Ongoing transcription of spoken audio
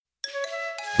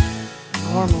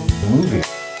Normal. Movie.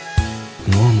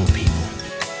 Normal people.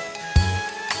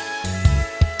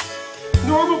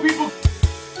 Normal people.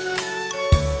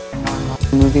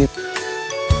 Movie.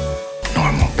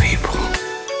 Normal people.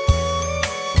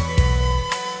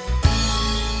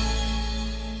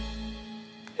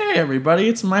 Hey everybody,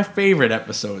 it's my favorite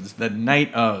episodes, the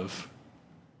night of.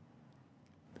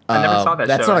 I never saw that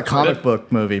That's show. not a comic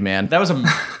book movie, man. That was a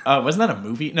wasn't that a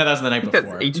movie? No, that was the night That's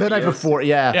before. HBO. The night before,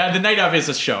 yeah. Yeah, the night of is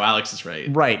a show. Alex is right.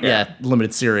 Right, yeah.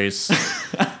 Limited series.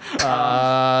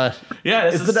 Yeah,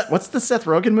 this is What's the Seth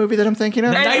Rogen movie that I'm thinking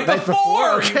of? The Night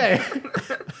Before. Okay.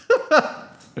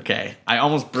 okay. I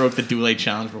almost broke the Dule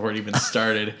challenge before it even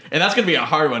started, and that's gonna be a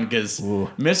hard one because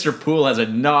Mr. Poole has a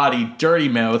naughty, dirty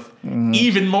mouth,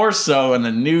 even more so in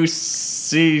the new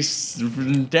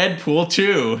Deadpool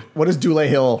 2. What does Dule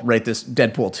Hill rate this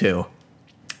Deadpool 2?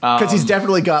 Because he's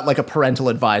definitely got like a parental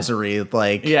advisory.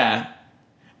 Like, Yeah,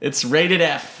 it's rated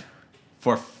F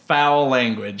for foul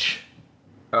language,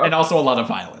 and also a lot of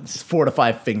violence. 4 to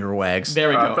 5 finger wags. There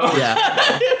we go.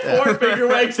 Yeah. 4 finger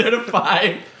wags out of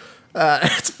 5.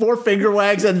 It's 4 finger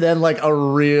wags and then like a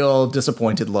real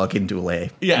disappointed look in Dule.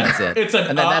 Yeah, That's it. It's an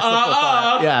and then that's the full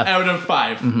 5. Yeah. out of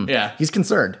 5. Yeah, He's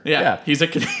concerned. yeah, he's a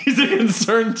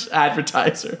concerned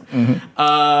advertiser.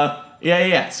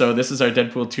 Yeah. So this is our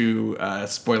Deadpool 2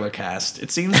 spoiler cast.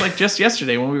 It seems like just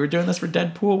yesterday when we were doing this for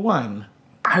Deadpool 1.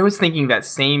 I was thinking that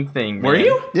same thing. Were man.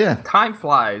 you? Yeah. Time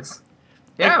flies.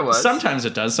 Yeah, it was. Sometimes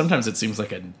it does. Sometimes it seems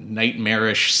like a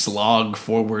nightmarish slog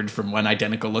forward from one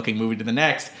identical looking movie to the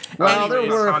next. Well, there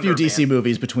Anyways, were a few Condor DC Man.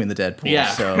 movies between the Deadpool. Yeah,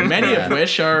 So, many yeah. of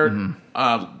which are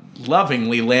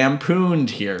lovingly lampooned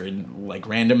here in like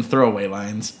random throwaway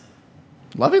lines.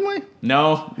 Lovingly?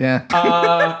 No. Yeah.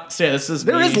 So yeah, this is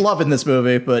There me. is love in this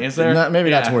movie, but Is there? maybe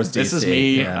not Yeah. towards DC. This is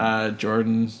me, Yeah.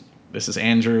 Jordan. This is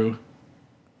Andrew.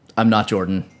 I'm not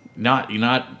Jordan. You're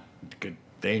not good.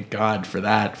 Thank God for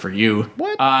that for you.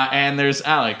 What? And there's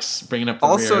Alex bringing up the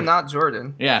Also rear. not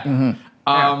Jordan. Yeah.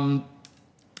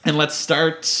 And let's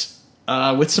start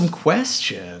with some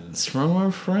questions from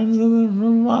our friends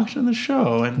from watching the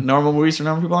show and normal movies for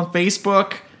normal people on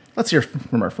Facebook. Let's hear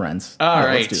from our friends. All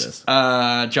right. Let's do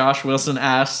this. Josh Wilson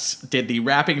asks, did the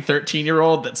rapping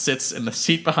 13-year-old that sits in the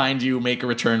seat behind you make a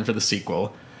return for the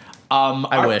sequel?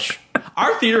 I wish.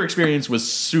 Our theater experience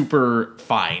was super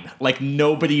fine. Like,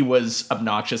 nobody was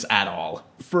obnoxious at all.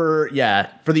 For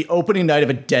the opening night of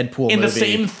a Deadpool In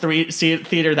movie. the same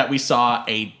theater that we saw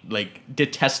a, like,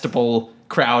 detestable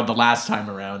crowd the last time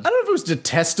around. I don't know if it was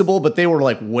detestable, but they were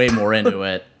like way more into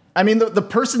it. I mean, the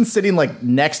person sitting like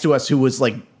next to us who was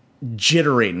like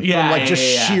jittering Yeah, from like yeah, just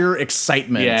yeah, yeah. sheer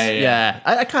excitement. Yeah.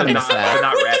 I kind of It's miss not- that.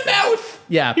 not With rapping. the mouth!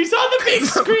 Yeah. He's on the big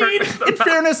screen! In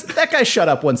fairness, that guy shut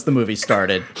up once the movie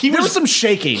started. There was some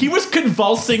shaking. He was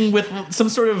convulsing with some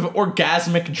sort of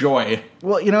orgasmic joy.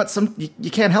 Well, you know what?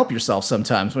 You can't help yourself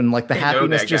sometimes when like the know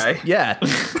happiness that just guy.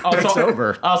 takes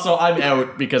over. Also, I'm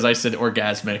out because I said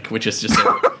orgasmic, which is just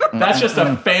that's just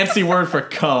a fancy word for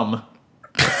cum.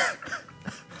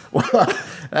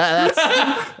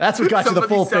 That's what got you the Somebody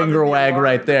full sounded finger the wag alarm.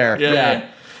 right there. Yeah.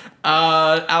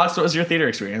 Alex, what was your theater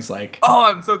experience like? Oh,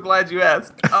 I'm so glad you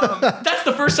asked. That's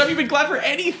the first time you've been glad for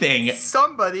anything.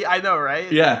 Somebody, I know,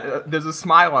 right? Yeah. There's a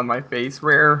smile on my face.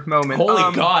 Rare moment.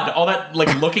 Holy God, all that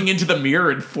like looking into the mirror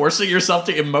and forcing yourself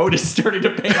to emote is starting to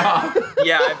pay off.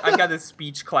 Yeah, I've got a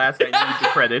speech class. I need the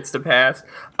credits to pass.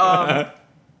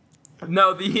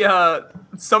 No,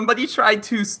 somebody tried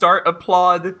to start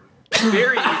applaud.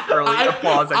 Very early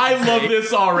applause. I should love say.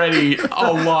 this already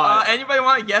a lot. Anybody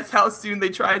want to guess how soon they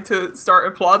tried to start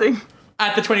applauding?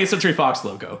 At the 20th Century Fox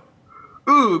logo.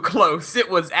 Ooh, close. It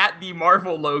was at the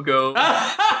Marvel logo.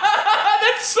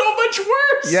 That's so much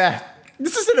worse. Yeah.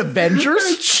 This is an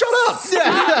Avengers? Shut up.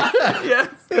 Yeah. Yes,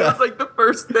 it was like the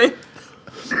first thing.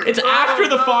 It's after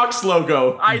the Fox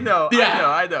logo. I know. Yeah.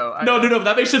 I know. No.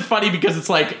 That makes it funny because it's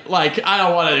like I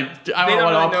don't want to. I They don't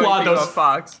don't want to really know applaud anything about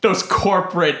Fox. those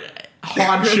corporate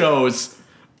honchos.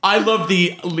 I love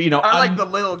the I like the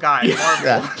little guy, Marvel.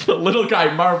 Yeah. the little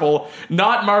guy Marvel,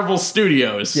 not Marvel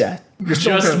Studios. Yeah. You're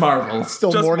Just Marvel.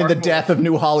 Still Just mourning the Marvel. death of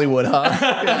New Hollywood,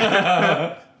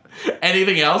 huh?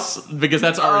 Anything else? Because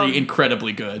that's already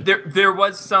incredibly good. There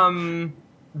was some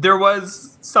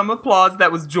applause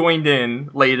that was joined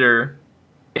in later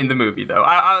in the movie, though.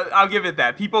 I'll give it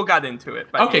that. People got into it.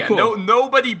 But Okay, yeah, cool.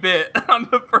 Nobody bit on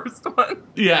the first one.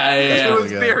 Yeah. It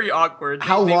was good. very awkward.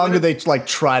 How long would've- did they like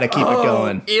try to keep it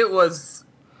going? It was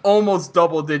almost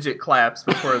double-digit claps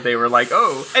before they were like,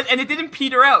 oh. And it didn't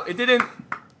peter out. It didn't...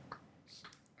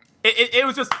 It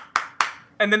was just...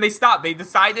 And then they stopped. They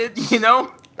decided, you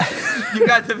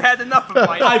guys have had enough of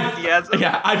my enthusiasm.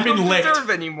 I've You been don't licked. deserve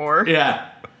anymore. Yeah.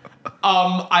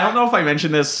 I don't know if I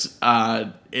mentioned this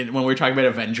when we were talking about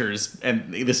Avengers,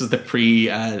 and this is the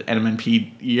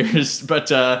pre-NMNP years, but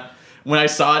when I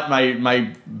saw it,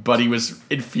 my buddy was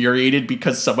infuriated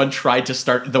because someone tried to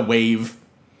start the wave.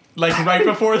 Like, right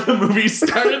before the movie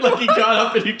started, like, he got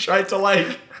up and he tried to,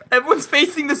 like... Everyone's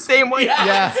facing the same way.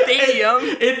 Yeah. Stadium.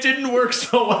 It didn't work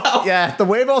so well. Yeah, the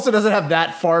wave also doesn't have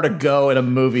that far to go in a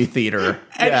movie theater.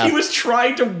 And he was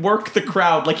trying to work the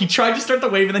crowd. Like, he tried to start the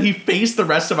wave, and then he faced the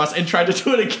rest of us and tried to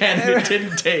do it again, and it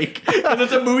didn't take. Because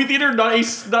it's a movie theater, not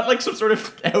like some sort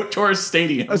of outdoor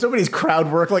stadium. Somebody's crowd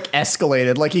work, like,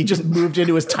 escalated. Like, he just moved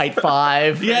into his tight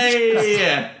five.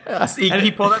 Yeah.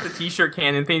 He pulled out the t-shirt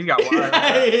can and things got wild.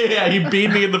 Yeah, he beat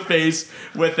me in the face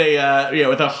with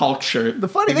a Hulk shirt. The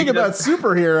funny thing about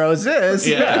superheroes is...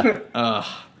 Yeah.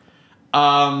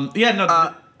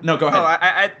 No, go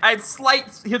ahead.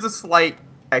 Here's a slight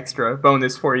extra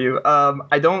bonus for you.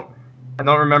 I don't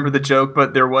remember the joke,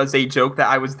 but there was a joke that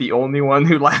I was the only one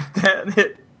who laughed at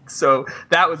it, so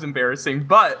that was embarrassing.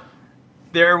 But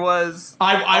there was.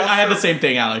 I had the same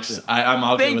thing, Alex. I'm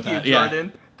all good with that. Thank you,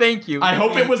 Jordan. Yeah. Thank you. I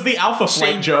hope it was the Alpha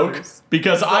Flight Shane joke Brothers.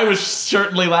 because I was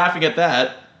certainly laughing at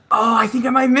that. Oh, I think I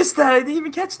might have missed that. I didn't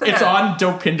even catch that. It's on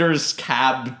Dopinder's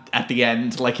cab at the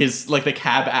end. Like the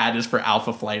cab ad is for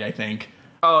Alpha Flight, I think.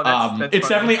 Oh, that's it's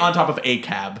funny. definitely on top of a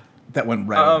cab. That went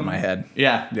right over my head.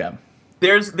 Yeah. Yeah.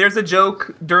 There's a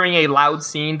joke during a loud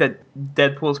scene that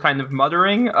Deadpool's kind of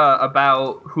muttering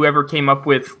about whoever came up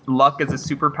with luck as a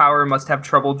superpower must have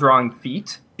trouble drawing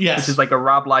feet. Yes. Which is like a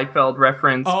Rob Liefeld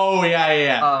reference. Oh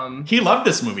yeah. He loved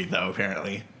this movie though,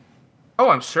 apparently. Oh,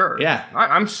 I'm sure. Yeah.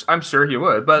 I'm sure he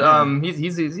would. But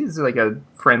he's like a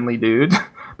friendly dude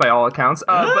by all accounts.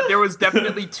 But there was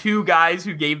definitely two guys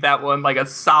who gave that one like a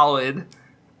solid,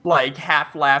 like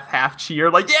half laugh, half cheer.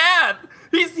 Like, yeah,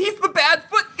 he's the bad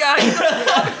foot guy. He doesn't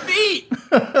draw the feet.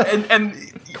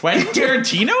 And Quentin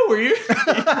Tarantino, were you?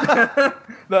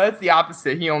 no, that's the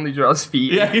opposite. He only draws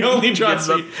feet. Yeah, he only draws. gives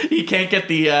up- He can't get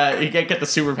the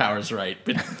superpowers right.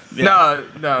 But, yeah.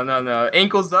 No.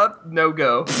 Ankles up, no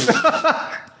go.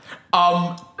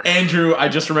 Andrew, I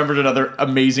just remembered another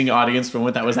amazing audience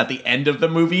moment that was at the end of the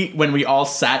movie when we all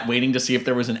sat waiting to see if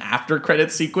there was an after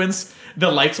credit sequence. The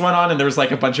lights went on and there was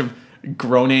like a bunch of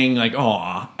groaning, like,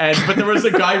 aw. But there was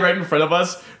a guy right in front of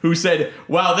us who said,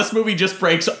 wow, this movie just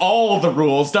breaks all the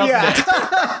rules, doesn't it?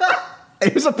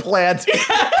 It was a plant.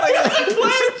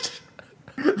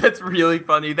 That's really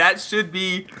funny. That should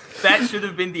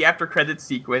have been the after credits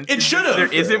sequence. It should have.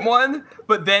 There isn't one,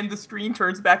 but then the screen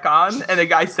turns back on and a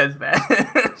guy says that.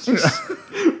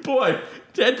 Boy,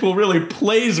 Deadpool really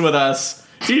plays with us.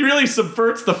 He really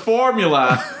subverts the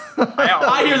formula.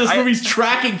 I hear this movie's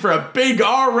tracking for a big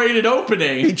R-rated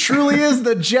opening. He truly is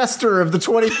the jester of the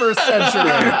 21st century.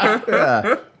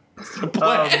 Yeah.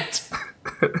 Plant.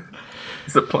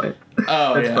 It's a plant.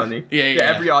 Oh, That's yeah. funny. Yeah.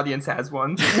 Every audience has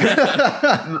one.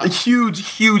 A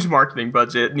huge marketing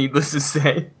budget, needless to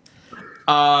say.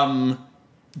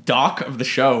 Doc of the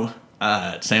show,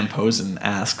 Sam Posen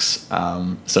asks,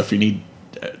 so if you need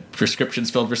prescriptions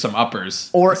filled for some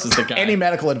uppers, Or this is the guy. any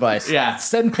medical advice. Yeah.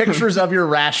 Send pictures of your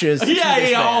rashes. to this Yeah,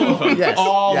 man. all of them. Yes.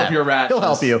 All Yeah. of your rashes. He'll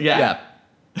help you. Yeah.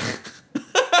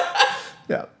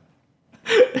 Yeah.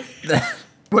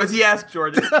 What does he ask,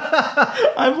 Jordan?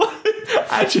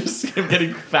 I just am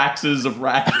getting faxes of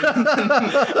rashes.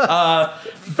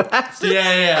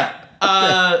 Yeah.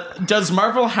 Does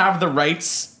Marvel have the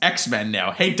rights X-Men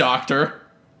now? Hey, Doctor.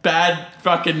 Bad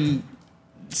fucking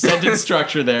sentence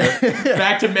structure there.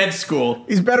 Back to med school.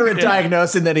 He's better at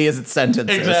diagnosing than he is at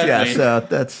sentences. Exactly. Yeah, so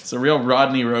that's... It's a real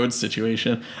Rodney Rhodes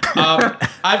situation.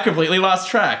 I've completely lost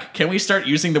track. Can we start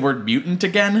using the word mutant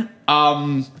again?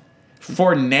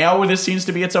 For now, this seems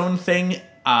to be its own thing.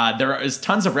 There is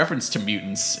tons of reference to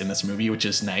mutants in this movie, which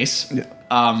is nice.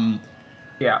 Yeah.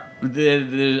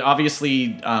 Yeah.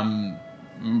 Obviously,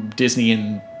 Disney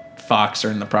and Fox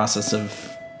are in the process of...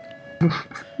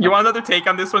 You want another take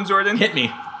on this one, Jordan? Hit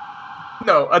me.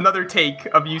 No, another take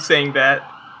of you saying that.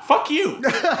 Fuck you.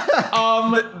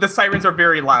 The sirens are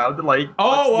very loud. Like,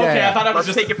 Oh, okay. Yeah. I thought I was let's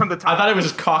just take it from the top. I thought I was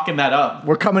just cocking that up.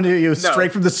 We're coming to you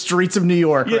straight from the streets of New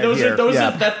York. Yeah, right those here. are those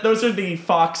Yeah. are those are the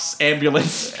Fox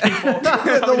ambulance people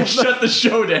coming to shut the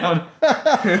show down.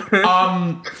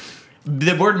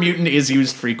 The word mutant is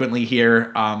used frequently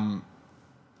here.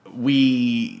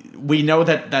 We know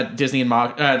that Disney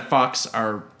and Fox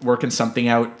are working something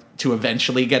out to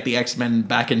eventually get the X-Men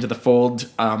back into the fold.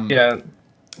 Yeah.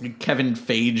 Kevin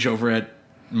Feige over at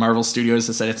Marvel Studios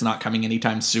has said it's not coming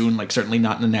anytime soon, like certainly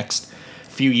not in the next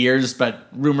few years, but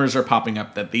rumors are popping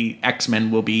up that the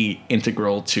X-Men will be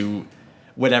integral to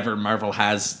whatever Marvel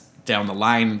has down the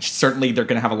line. Certainly they're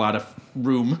going to have a lot of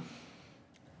room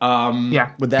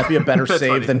Yeah. Would that be a better That's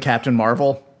save funny. than Captain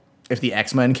Marvel? If the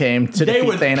X-Men came to They defeat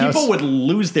would. Thanos? People would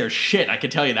lose their shit. I can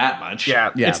tell you that much.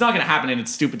 Yeah. Yeah. It's not going to happen, and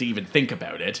it's stupid to even think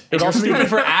about it. It's also be- stupid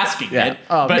for asking Yeah. it.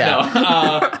 Oh, but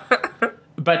yeah. no.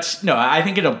 But no, I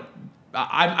think it'll.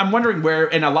 I'm wondering where,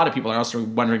 and a lot of people are also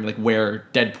wondering like where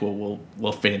Deadpool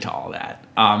will fit into all that.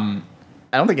 I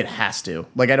don't think it has to.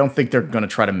 Like, I don't think they're going to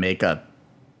try to make a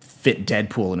fit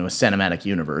Deadpool into a cinematic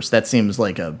universe. That seems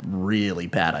like a really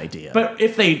bad idea. But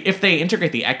if they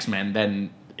integrate the X-Men, then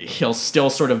he'll still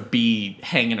sort of be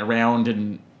hanging around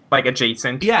and Like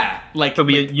adjacent. yeah, like He'll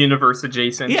be like- a universe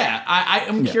adjacent. yeah. I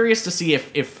am curious to see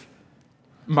if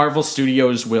Marvel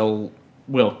Studios will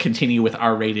continue with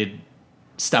R-rated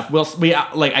stuff. We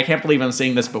like I can't believe I'm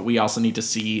saying this, but we also need to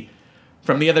see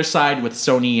from the other side with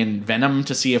Sony and Venom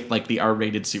to see if like the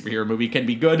R-rated superhero movie can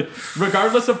be good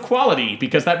regardless of quality,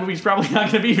 because that movie's probably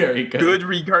not going to be very good. Good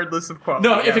regardless of quality.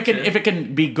 No, if Yeah, it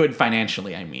can be good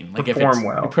financially, I mean, like Perform if it's,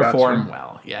 well, perform gotcha.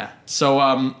 well, yeah.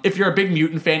 So if you're a big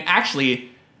mutant fan, actually,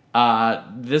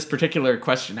 this particular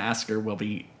question asker will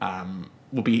be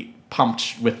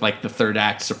pumped with like the third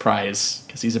act surprise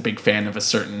because he's a big fan of a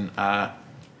certain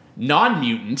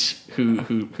non-mutant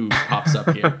who pops up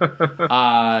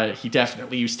here. He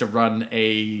definitely used to run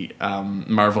a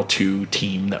Marvel 2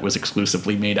 team that was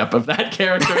exclusively made up of that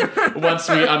character. Once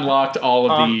we unlocked all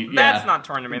of the That's not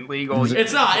tournament legal.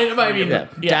 it's not. I mean, yeah.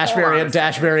 yeah. Dash variant,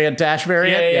 dash variant, dash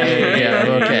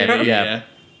variant. Okay, yeah.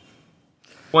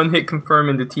 One hit confirm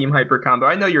into Team Hyper combo.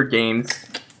 I know your games.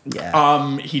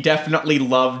 Yeah. He definitely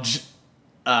loved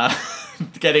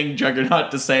getting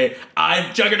Juggernaut to say,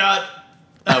 "I'm Juggernaut."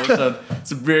 That was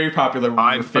it's a very popular one.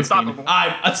 I'm with 15. unstoppable.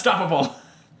 I'm unstoppable.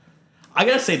 I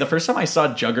gotta say, the first time I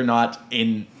saw Juggernaut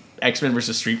in X-Men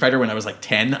vs. Street Fighter when I was like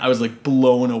 10, I was like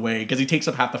blown away because he takes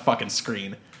up half the fucking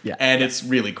screen. Yeah. And it's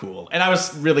really cool. And I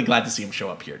was really glad to see him show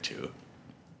up here too.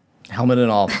 Helmet and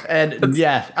all. And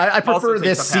yeah, I prefer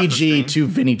takes this up half the CG screen. to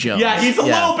Vinnie Jones. Yeah, he's a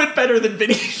little bit better than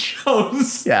Vinny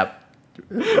Jones. Yeah.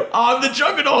 I'm the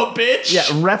Juggernaut, bitch. Yeah,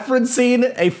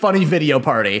 referencing a funny video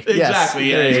party. Exactly, Yes.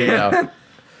 yeah, There you yeah. go.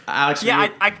 Alex, Yeah,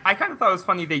 you- I kind of thought it was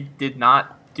funny they did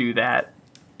not do that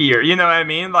here. You know what I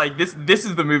mean? Like this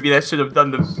is the movie that should have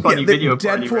done the funny Yeah, video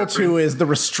party Deadpool reference. 2 is the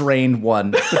restrained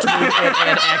one between it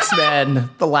and X-Men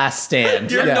The Last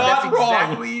Stand. You're yeah. not- That's wrong.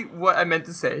 exactly what I meant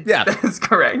to say. Yeah. That's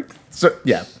correct. So,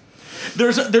 yeah.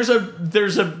 there's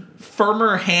a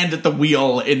firmer hand at the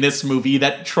wheel in this movie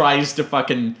that tries to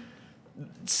fucking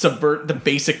subvert the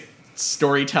basic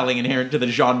storytelling inherent to the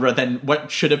genre than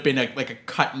what should have been a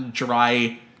cut and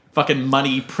dry fucking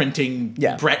money printing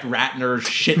Yeah. Brett Ratner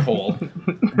shithole.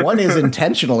 One is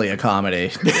intentionally a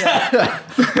comedy.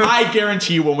 I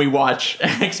guarantee you when we watch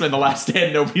X-Men The Last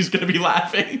Stand, nobody's gonna be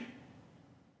laughing.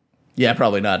 Yeah,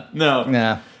 probably not. No.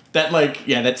 Yeah. That that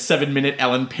 7-minute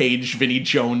Ellen Page Vinnie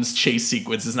Jones chase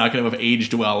sequence is not going to have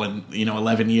aged well in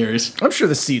 11 years. I'm sure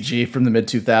the CG from the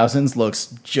mid-2000s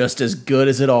looks just as good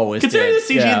as it always Considering did.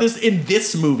 the CG in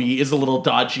this movie is a little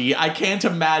dodgy, I can't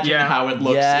imagine Yeah. how it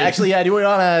looks. Yeah, in- actually, yeah. Do we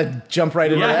want to jump right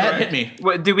into yeah, that? hit me.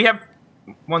 What, do we have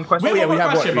one question? We have we one more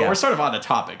have question, one, but yeah. we're sort of on the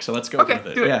topic, so let's go Okay, with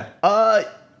it. do it. Yeah,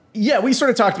 Yeah, we sort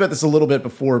of talked about this a little bit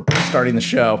before starting the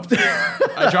show.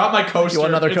 I dropped my coaster. You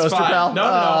want another It's coaster, fine. pal?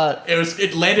 No.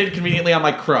 It landed conveniently on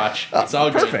my crotch. It's all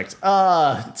good. Perfect.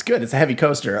 It's good. It's a heavy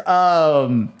coaster.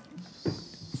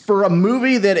 For a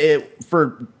movie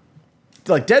Deadpool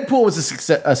was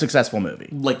a successful movie.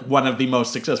 Like one of the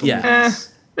most successful Yeah.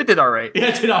 movies. It did all right. Yeah,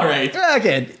 it did all right.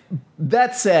 Okay.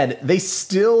 That said, they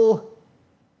still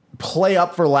play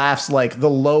up for laughs like the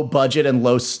low budget and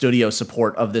low studio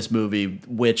support of this movie,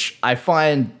 which I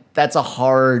find that's a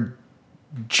hard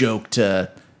joke to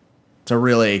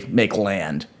really make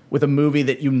land with a movie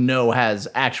that has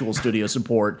actual studio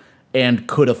support and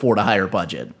could afford a higher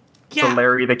budget. The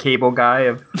Larry the Cable Guy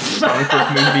of comic book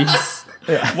movies.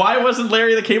 Why wasn't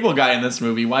Larry the Cable Guy in this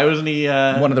movie? Why wasn't he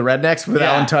One of the rednecks with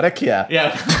Yeah. Alan Tudyk, yeah.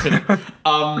 Yeah.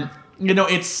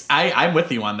 It's I'm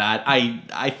with you on that.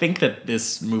 I think that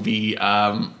this movie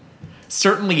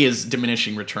certainly is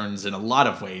diminishing returns in a lot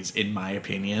of ways, in my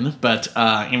opinion. But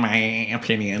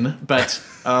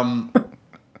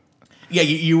yeah,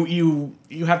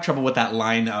 you have trouble with that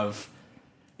line of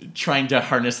trying to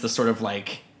harness the sort of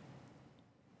like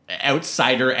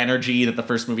outsider energy that the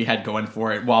first movie had going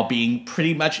for it, while being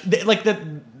pretty much like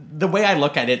the way I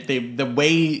look at it, the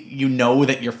way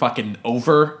that you're fucking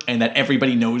over and that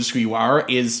everybody knows who you are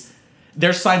is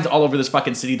there's signs all over this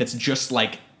fucking city that's just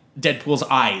like Deadpool's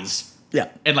eyes. Yeah.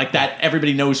 And like that,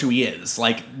 everybody knows who he is.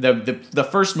 Like the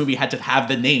first movie had to have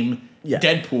the name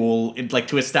Deadpool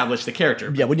to establish the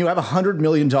character. Yeah, when you have $100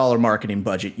 million marketing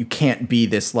budget, you can't be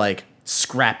this like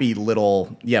scrappy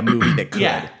little movie that could.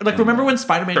 Yeah, like remember when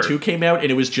Spider-Man 2 came out and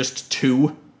it was just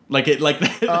 2? Like it, like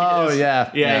Oh,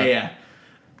 yeah.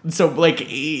 So like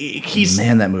he's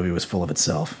Man, that movie was full of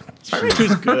itself. Spider-Man 2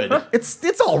 is good.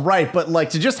 It's all right, but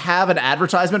like to just have an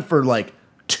advertisement for like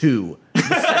 2, the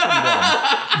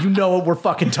second one, you know what we're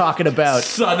fucking talking about.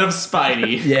 Son of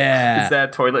Spidey. Yeah. Is that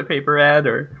a toilet paper ad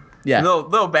or Yeah.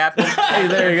 little bathroom? Hey,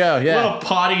 there you go. Yeah. Little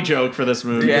potty joke for this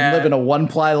movie. Yeah. Living a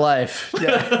one-ply life.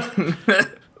 Yeah.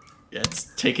 Yeah, it's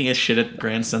taking a shit at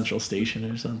Grand Central Station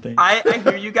or something. I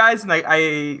hear you guys, and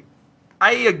I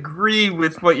agree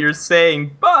with what you're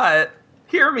saying, but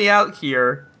hear me out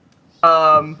here.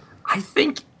 I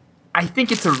think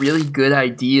it's a really good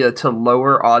idea to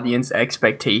lower audience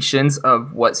expectations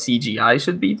of what CGI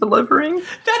should be delivering.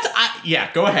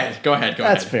 Go ahead.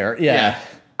 That's fair. Yeah.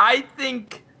 I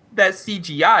think that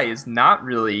CGI is not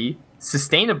really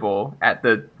sustainable at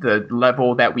the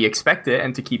level that we expect it,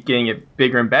 and to keep getting it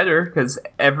bigger and better, because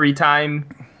every time,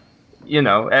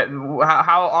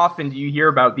 how often do you hear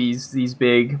about these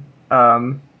big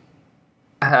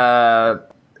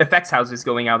effects houses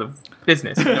going out of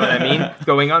business? You know what I mean?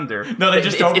 Going under. No, they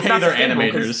just don't pay not their sustainable,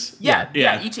 animators. 'cause-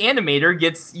 Yeah. Each animator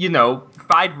gets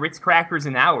 5 Ritz crackers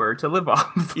an hour to live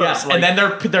off. Yes, Like, and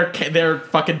then they're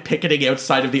fucking picketing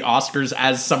outside of the Oscars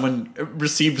as someone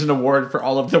receives an award for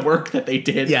all of the work that they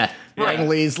did. Yeah. Ang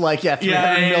Lee's like,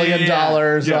 $300 million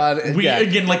Yeah. on. We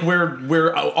again, like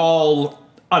we're all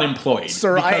unemployed.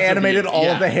 Sir, I because of animated all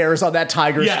of the hairs on that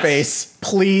tiger's Yes. face.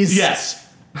 Please. Yes.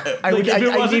 I Like, if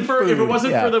it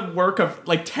wasn't Yeah. for the work of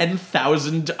like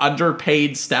 10,000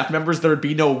 underpaid staff members, there would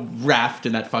be no Raft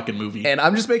in that fucking movie. And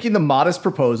I'm just making the modest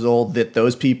proposal that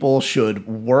those people should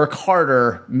work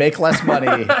harder, make less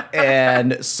money,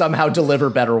 and somehow deliver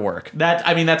better work.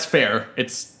 That's fair.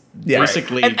 It's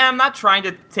basically And I'm not trying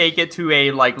to take it to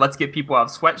a let's get people out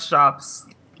of sweatshops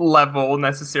level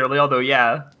necessarily, although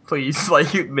please,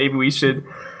 maybe we should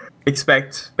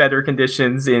expect better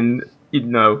conditions in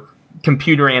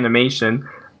computer animation.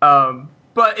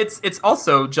 But it's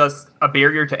also just a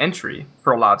barrier to entry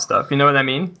for a lot of stuff. You know what I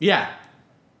mean? yeah.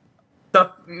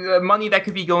 Stuff, money that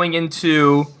could be going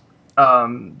into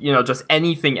just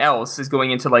anything else is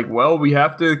going into we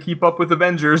have to keep up with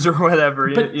Avengers or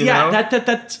whatever. But you know?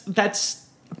 that's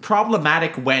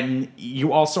problematic when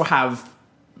you also have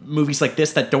movies like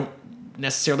this that don't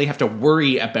necessarily have to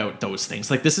worry about those things.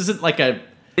 Like this isn't like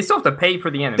They still have to pay for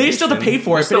the animation. they still have to pay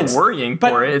for it. They're but still worrying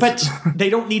for it. But they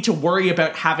don't need to worry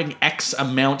about having X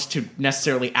amount to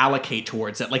necessarily allocate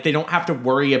towards it. Like they don't have to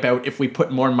worry about if we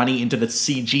put more money into the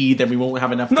CG, then we won't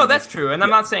have enough. No, that's true, and I'm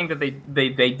not saying that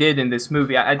they did in this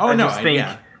movie. I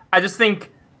just think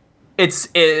it's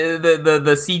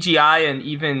the CGI, and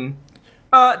even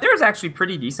there's actually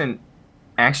pretty decent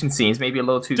action scenes, maybe a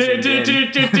little too zoomed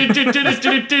in.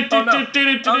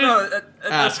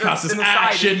 Ask us this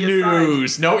action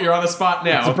news. No, you're on the spot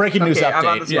now. It's a breaking news I'm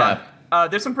on update. the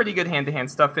spot. There's some pretty good hand-to-hand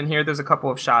stuff in here. There's a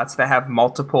couple of shots that have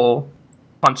multiple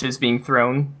punches being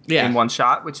thrown in one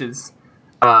shot, which is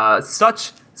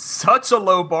such a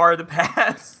low bar to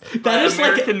pass. That is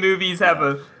American movies have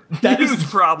a huge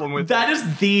problem with that. Is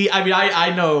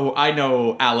I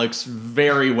know Alex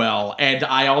very well, and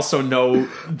I also know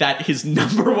that his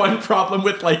number one problem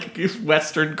with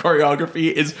Western choreography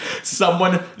is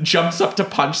someone jumps up to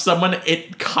punch someone,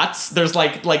 it cuts, there's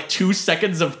like 2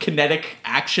 seconds of kinetic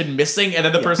action missing, and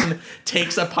then the person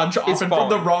takes a punch often from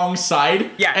the wrong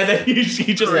side, and then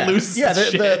he just loses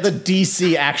shit. the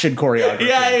DC action choreography.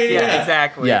 Yeah,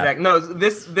 exactly. No,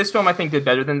 this film I think did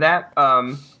better than that.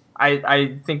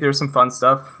 I think there's some fun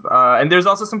stuff, and there's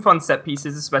also some fun set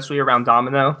pieces, especially around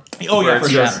Domino. Oh yeah, for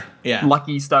sure. Yeah,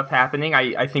 lucky stuff happening.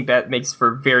 I think that makes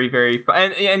for very, very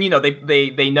fun. And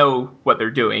they know what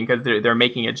they're doing, because they're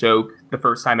making a joke the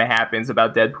first time it happens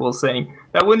about Deadpool saying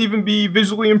that wouldn't even be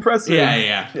visually impressive.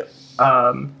 Yeah.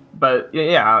 But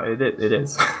it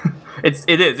is.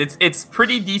 It's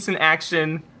pretty decent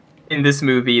action in this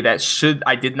movie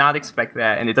I did not expect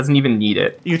that, and it doesn't even need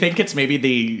it. You think it's maybe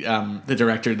the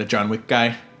director, the John Wick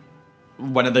guy?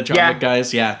 One of the John Wick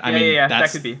guys? Yeah. I mean,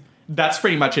 that could be. That's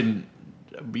pretty much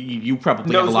you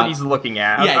probably knows have a lot. What he's looking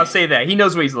at. I'll say that. He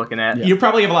knows what he's looking at. You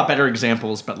probably have a lot better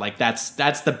examples, but that's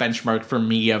the benchmark for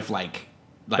me of No,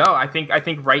 I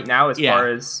think right now, as far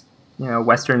as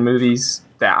Western movies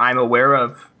that I'm aware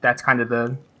of, that's kind of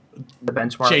the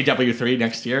benchmark. JW3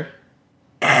 next year.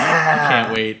 I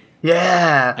can't wait.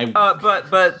 Yeah,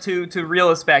 but to reel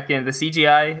us back in, the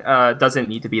CGI doesn't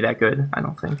need to be that good, I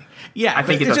don't think. Yeah, I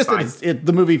think it's just fine.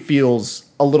 The movie feels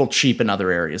a little cheap in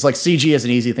other areas. Like CG is an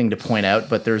easy thing to point out,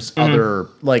 but there's other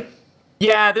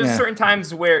Yeah, there's Yeah. certain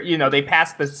times where, they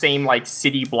pass the same, like,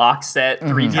 city block set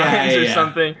 3 times Yeah, or yeah.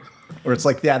 something. Where it's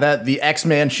like, that the X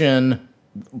Mansion,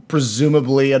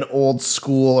 presumably an old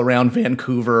school around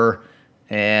Vancouver,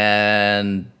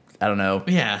 and I don't know,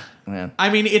 Yeah. Yeah. I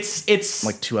mean, it's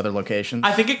like 2 other locations.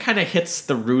 I think it kind of hits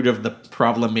the root of the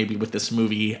problem maybe with this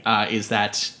movie is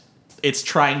that it's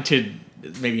trying to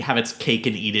maybe have its cake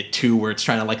and eat it too, where it's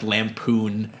trying to like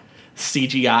lampoon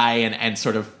CGI and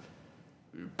sort of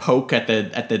poke at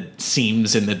the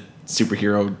seams in the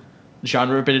superhero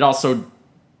genre, but it also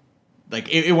like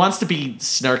it wants to be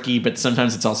snarky, but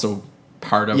sometimes it's also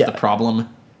part of Yeah. the problem.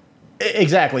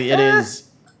 Exactly, it is.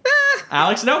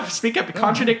 Alex, no, speak up,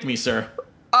 contradict me, sir.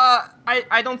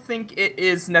 I don't think it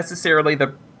is necessarily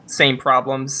the same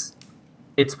problems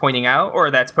it's pointing out or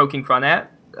that's poking fun at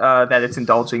that it's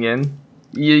indulging in.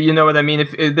 You know what I mean?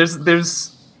 If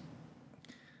there's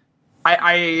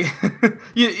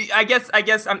I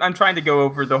guess I'm trying to go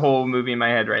over the whole movie in my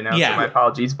head right now. Yeah. So my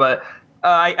apologies, but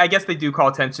I guess they do call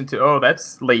attention to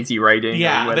that's lazy writing. or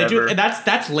Yeah, they whatever. do, and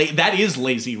that is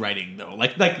lazy writing though.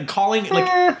 Like calling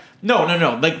like no,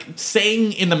 like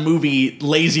saying in the movie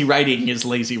lazy writing is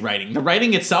lazy writing. The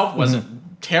writing itself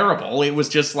wasn't terrible. It was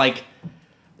just like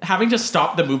having to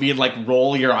stop the movie and like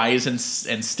roll your eyes and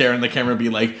stare in the camera and be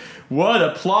like, "What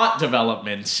a plot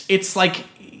development!" It's like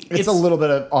It's a little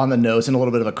bit of on the nose and a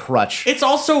little bit of a crutch. It's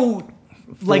also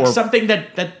like For- something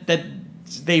that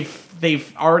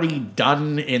they've already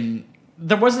done in.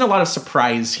 There wasn't a lot of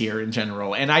surprise here in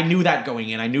general, and I knew that going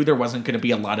in. I knew there wasn't going to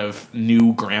be a lot of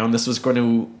new ground this was going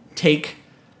to take.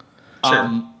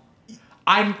 Sure.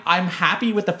 I'm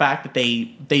happy with the fact that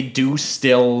they do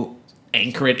still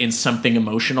anchor it in something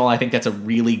emotional. I think that's a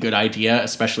really good idea,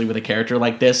 especially with a character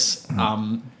like this.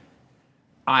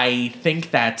 I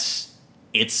think that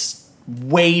it's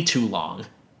way too long.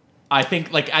 I think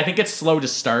it's slow to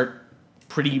start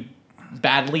pretty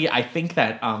badly. I think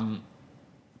that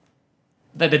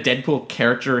that the Deadpool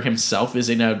character himself is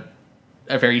in a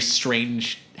very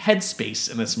strange headspace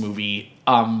in this movie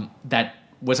that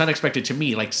was unexpected to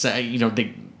me. Like,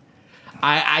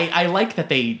 I like that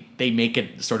they make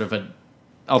it sort of a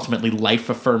ultimately life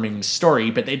affirming story,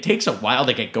 but it takes a while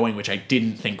to get going, which I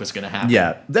didn't think was going to happen.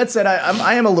 Yeah. That said,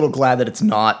 I am a little glad that it's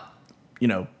not,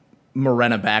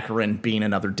 Morena Baccarin being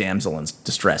another damsel in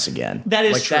distress again. That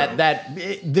is like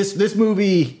true. This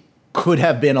movie could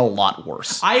have been a lot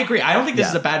worse. I agree. I don't think this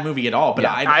is Yeah. a bad movie at all, but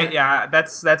Yeah.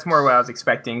 That's more what I was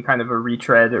expecting, kind of a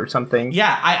retread or something.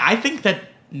 yeah, I think that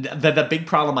the big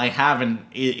problem I have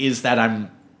is that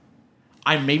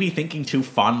I'm maybe thinking too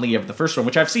fondly of the first one,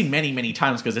 which I've seen many, many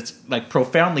times because it's like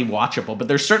profoundly watchable, but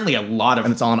there's certainly a lot of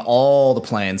And it's on all the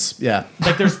planes. Yeah.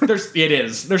 like there's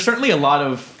certainly a lot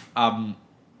of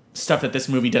stuff that this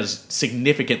movie does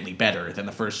significantly better than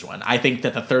the first one. I think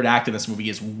that the third act in this movie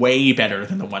is way better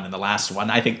than the one in the last one.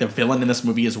 I think the villain in this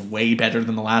movie is way better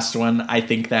than the last one. I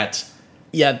think that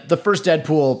Yeah, the first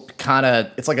Deadpool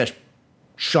it's like a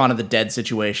Shaun of the Dead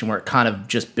situation where it kind of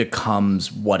just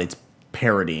becomes what it's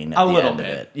parodying at A the little end of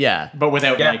bit. it. Yeah. but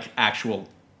without Yeah. like actual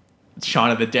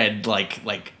Shaun of the Dead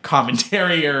like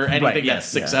commentary or anything Right, that's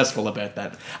yes, yeah. successful about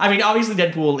that. I mean, obviously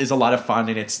Deadpool is a lot of fun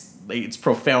and it's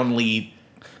profoundly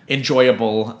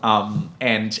enjoyable,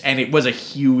 and it was a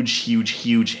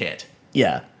huge hit.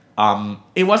 Yeah.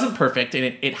 It wasn't perfect,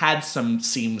 and it had some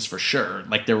seams for sure.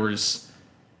 Like there was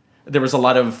a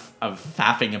lot of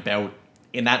faffing about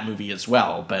in that movie as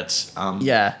well. But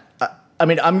Yeah. I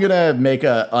mean, I'm going to make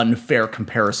an unfair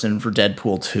comparison for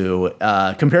Deadpool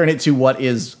 2, comparing it to what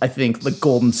is, I think, the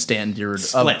golden standard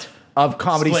Split. of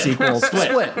comedy Split. sequels.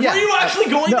 Split. Yeah. Were you actually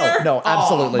going No, there? no,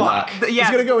 absolutely Oh, not. fuck. Yeah,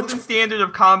 He's gonna go golden standard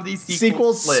of comedy sequels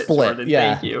Sequels, Split, Jordan,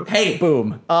 yeah. Thank you. Hey,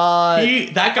 Boom.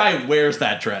 that guy wears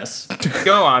that dress.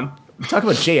 Go on. Talk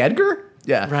about J. Edgar?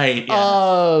 Yeah. Right.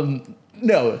 Yeah.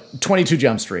 No, 22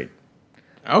 Jump Street.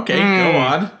 Okay, go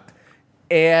on.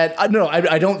 And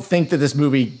I don't think that this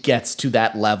movie gets to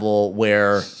that level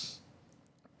where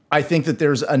I think that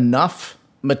there's enough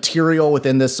material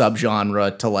within this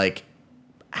subgenre to like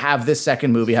have this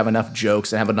second movie have enough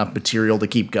jokes and have enough material to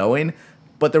keep going.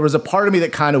 But there was a part of me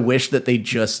that kind of wished that they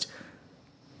just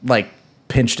like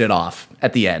pinched it off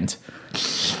at the end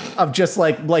of just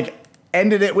like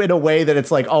ended it in a way that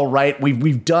it's like, all right,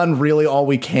 we've done really all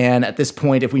we can at this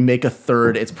point. If we make a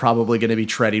third, it's probably going to be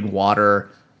treading water.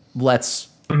 Let's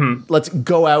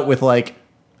go out with like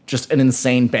just an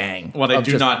insane bang. Well, they of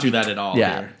do just- not do that at all.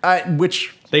 Yeah, Here.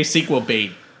 which They sequel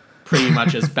bait pretty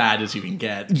much as bad as you can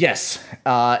get. yes,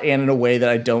 and in a way that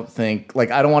I don't think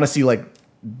like I don't want to see like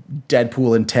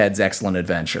Deadpool and Ted's Excellent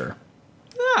Adventure.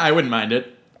 I wouldn't mind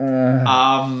it.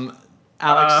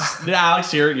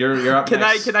 Alex, you're up Can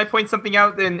next. I point something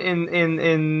out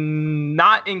in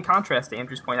not in contrast to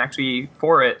Andrew's point, actually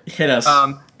for it? Hit us.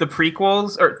 The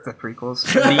prequels,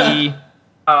 the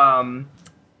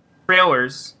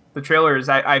trailers. The trailers,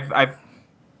 I've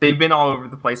they've been all over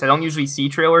the place. I don't usually see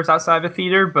trailers outside of a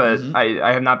theater, but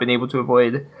I have not been able to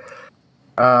avoid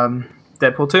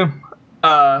Deadpool 2.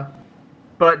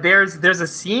 But there's a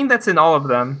scene that's in all of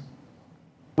them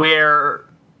where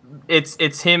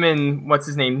it's him and what's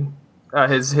his name,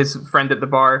 his friend at the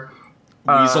bar,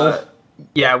 Weasel.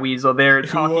 Yeah, Weasel. They're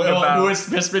talking about who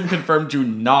has been confirmed to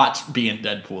not be in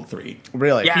Deadpool 3.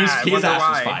 Really? Yeah. I His wonder ass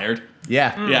was why. fired.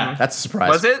 Yeah. Yeah. That's a surprise.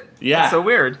 Was it? Yeah. That's so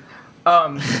weird.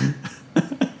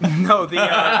 No, the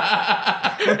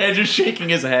Andrew's shaking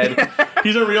his head.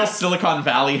 He's a real Silicon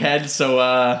Valley head, so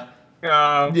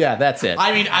Yeah, that's it.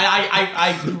 I mean,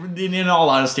 I in all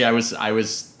honesty, I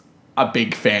was a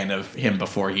big fan of him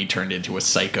before he turned into a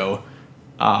psycho.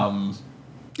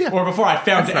 Yeah. Or before I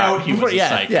found out he was a yeah,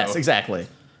 psycho. yes, exactly.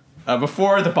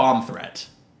 Before the bomb threat.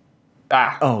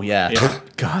 Oh, yeah. Yeah.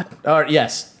 God.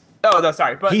 Yes. Oh no,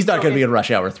 sorry, but He's not so going to be in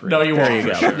Rush Hour 3. No, you there won't, you for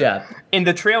go. sure. Yeah. in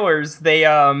the trailers. They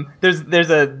there's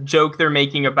a joke they're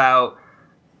making about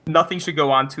nothing should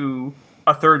go on to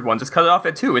a third one. Just cut it off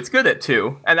at 2. It's good at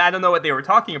 2. And I don't know what they were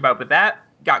talking about, but that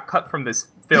got cut from this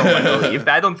film, I believe.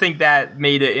 I don't think that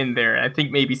made it in there. I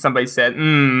think maybe somebody said,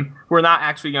 we're not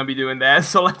actually going to be doing that,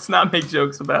 so let's not make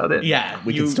jokes about it. Yeah,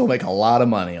 We can still make a lot of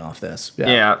money off this.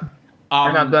 Yeah.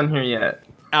 We're not done here yet.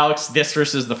 Alex, this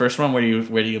versus the first one. Where do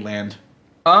you land?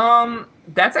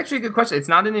 That's actually a good question. It's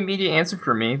not an immediate answer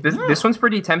for me. This one's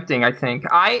pretty tempting, I think.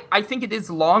 I think it is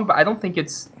long, but I don't think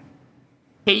it's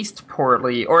paced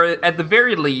poorly, or at the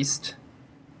very least,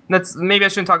 maybe I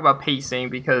shouldn't talk about pacing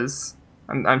because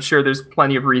I'm sure there's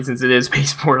plenty of reasons it is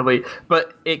paced poorly,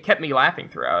 but it kept me laughing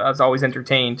throughout. I was always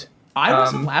entertained. I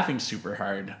wasn't laughing super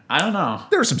hard. I don't know.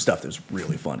 There was some stuff that was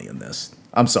really funny in this.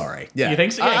 I'm sorry. Yeah. You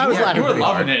think so? I was laughing you were pretty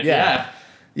loving hard. it. Yeah. Yeah.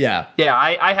 Yeah. Yeah,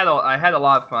 I had a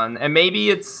lot of fun, and maybe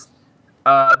it's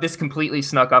this completely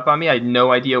snuck up on me. I had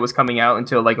no idea it was coming out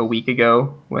until like a week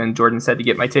ago when Jordan said to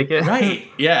get my ticket. Right.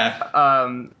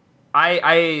 Yeah.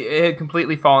 It had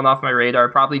completely fallen off my radar,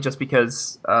 probably just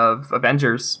because of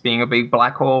Avengers being a big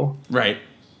black hole. Right.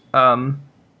 And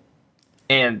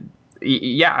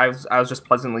yeah, I was just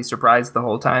pleasantly surprised the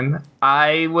whole time.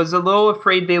 I was a little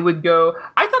afraid they would go.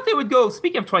 I thought they would go.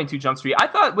 Speaking of 22 Jump Street, I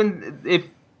thought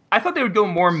they would go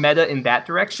more meta in that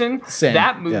direction. Same,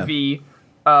 That movie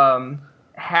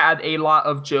had a lot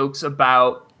of jokes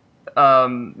about.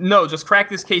 No, just crack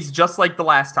this case just like the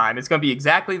last time. It's going to be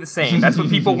exactly the same. That's what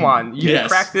people want. You Yes.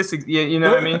 crack this, you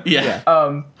know what I mean? Yeah.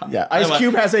 Yeah. Ice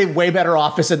Cube has a way better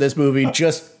office in this movie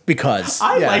just because.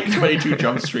 I yeah. like 22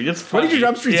 Jump Street. It's funny. 22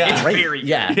 Jump Street's yeah. great. very good.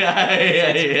 Yeah.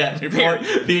 Yeah. They're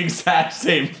both the exact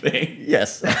same thing.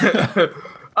 Yes.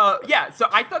 Yeah, so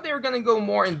I thought they were going to go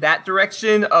more in that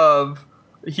direction of,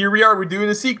 here we are, we're doing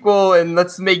a sequel, and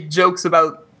let's make jokes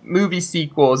about movie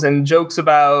sequels and jokes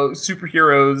about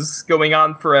superheroes going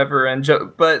on forever,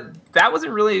 but that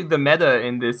wasn't really the meta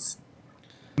in this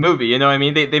movie, you know what I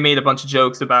mean? They made a bunch of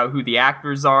jokes about who the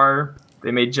actors are.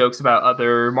 They made jokes about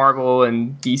other Marvel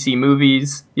and DC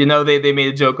movies. You know, they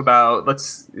made a joke about,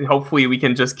 hopefully we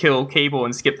can just kill Cable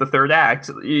and skip the third act.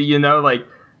 You know, like,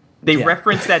 they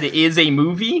reference that it is a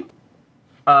movie,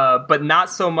 but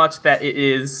not so much that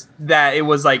it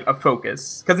was like a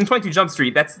focus. Because in 22 Jump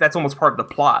Street, that's almost part of the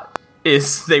plot,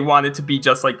 is they want it to be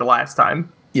just like the last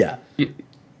time. Yeah.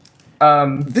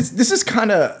 This is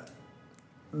kind of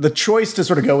the choice to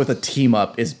sort of go with a team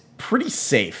up is pretty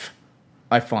safe,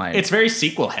 I find. It's very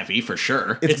sequel heavy for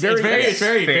sure. It's very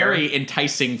fair. very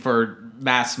enticing for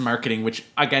mass marketing, which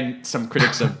again some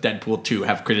critics of Deadpool 2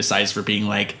 have criticized for being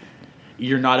like,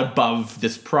 you're not above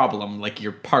this problem, like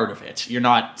you're part of it. You're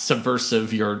not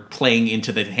subversive, you're playing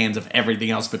into the hands of everything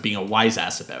else but being a wise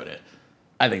ass about it.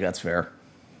 I think that's fair.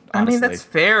 I mean, that's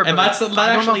fair, And but that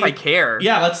I don't know if actually- I care.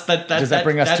 Yeah, Does that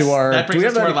bring us to our... that brings do we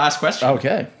us to have our any- last question.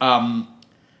 Okay.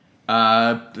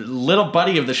 Little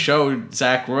buddy of the show,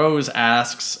 Zach Rose,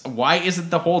 asks, why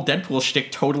isn't the whole Deadpool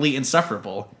shtick totally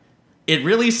insufferable? It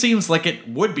really seems like it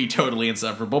would be totally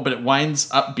insufferable, but it winds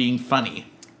up being funny.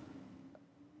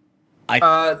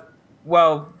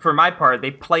 Well, for my part,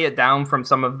 they play it down from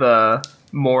some of the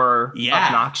more Yeah.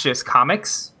 obnoxious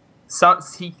comics.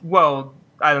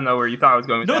 I don't know where you thought I was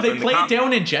going with No, that. they but in play the it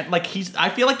down in I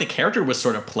feel like the character was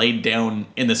sort of played down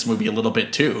in this movie a little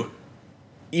bit too.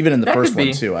 Even in the That first could one,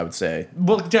 be. too, I would say.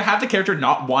 Well, to have the character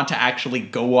not want to actually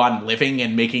go on living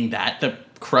and making that the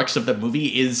crux of the movie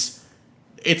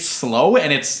it's slow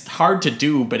and it's hard to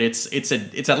do, but it's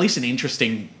at least an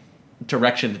interesting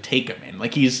direction to take him in.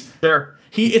 Like he's Sure.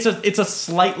 it's a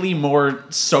slightly more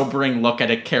sobering look at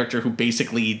a character who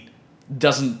basically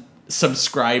doesn't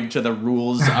subscribe to the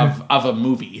rules of a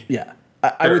movie. Yeah.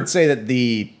 I would say that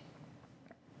the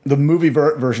movie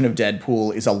version of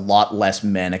Deadpool is a lot less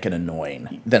manic and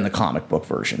annoying than the comic book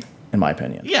version, in my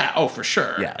opinion. Yeah, oh for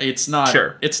sure. Yeah. It's not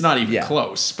Sure. it's not even Yeah.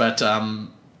 close, but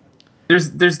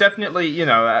There's definitely, you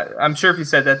know, I'm sure if you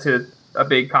said that to a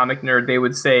big comic nerd, they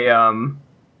would say,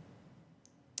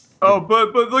 oh,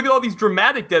 but look at all these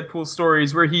dramatic Deadpool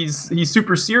stories where he's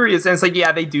super serious, and it's like,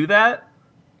 yeah, they do that,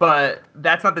 but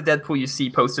that's not the Deadpool you see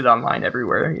posted online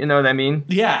everywhere. You know what I mean?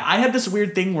 yeah, I had this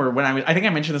weird thing where when I think I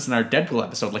mentioned this in our Deadpool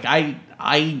episode, like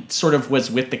I sort of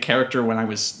was with the character when I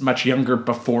was much younger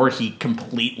before he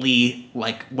completely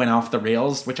like went off the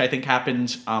rails, which I think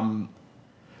happened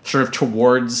sort of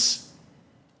towards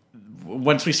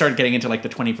once we started getting into like the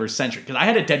 21st century, because I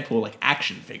had a Deadpool like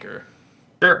action figure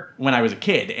Sure. when I was a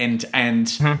kid, and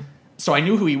so I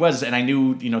knew who he was, and I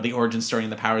knew, you know, the origin story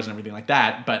and the powers and everything like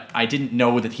that, but I didn't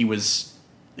know that he was.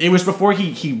 It was before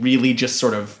he really just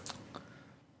sort of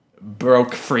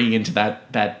broke free into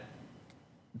that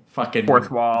fucking Fourth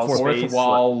wall space.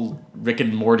 Rick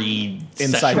and Morty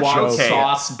Inside Szechuan joke.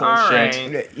 sauce bullshit.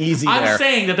 All right. Easy I'm there.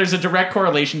 saying that there's a direct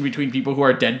correlation between people who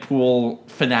are Deadpool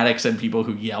fanatics and people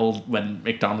who yelled when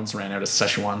McDonald's ran out of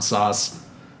Szechuan sauce.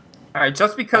 All right,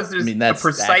 just because there's a that's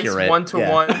precise accurate.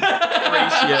 1-to-1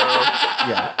 ratio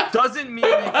Yeah. doesn't mean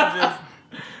you can just.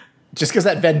 Just because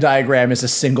that Venn diagram is a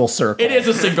single circle. It is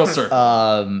a single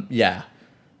circle. Yeah.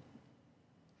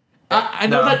 I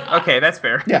know No. that. Okay, that's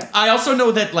fair. Yeah. I also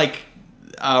know that like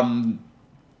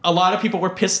a lot of people were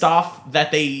pissed off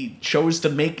that they chose to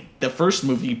make the first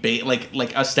movie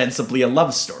like ostensibly a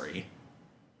love story.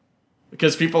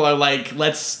 Because people are like,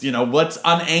 let's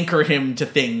unanchor him to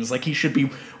things. Like he should be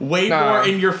way more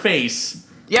in your face.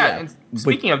 Yeah, and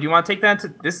speaking of, do you want to take that to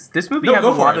this movie No, has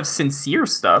go a for lot it. of sincere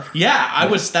stuff. Yeah,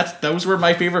 those were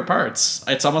my favorite parts.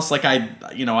 It's almost like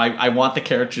I want the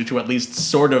character to at least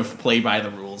sort of play by the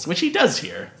rules, which he does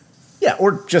here. Yeah,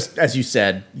 or just, as you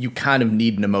said, you kind of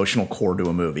need an emotional core to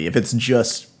a movie. If it's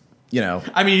just,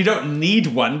 I mean, you don't need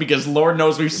one because Lord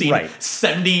knows we've seen Right.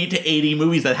 70 to 80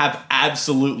 movies that have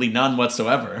absolutely none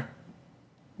whatsoever.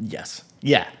 yes.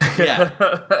 Yeah.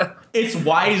 Yeah. It's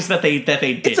wise that they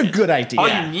did It's a it. good idea. All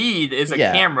you need is a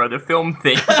Yeah. camera to film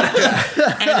things.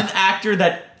 And an actor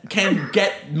that can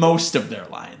get most of their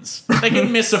lines. They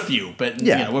can miss a few, but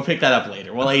Yeah. we'll pick that up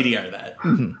later. We'll ADR that.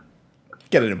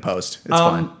 Get it in post. It's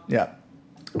fine. Yeah.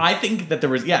 I think that there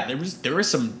were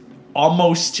some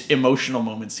almost emotional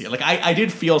moments here. Like I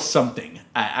did feel something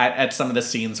at some of the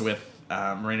scenes with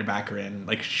Marina Baccarin,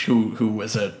 like who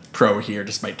was a pro here,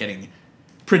 despite getting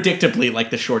predictably like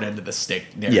the short end of the stick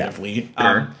narratively.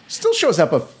 Still shows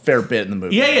up a fair bit in the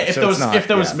movie. Yeah. If so it's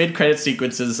those not- mid credit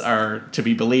sequences are to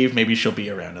be believed, maybe she'll be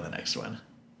around in the next one.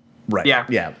 Right. Yeah.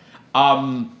 Yeah.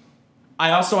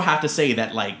 I also have to say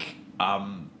that like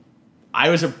I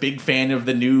was a big fan of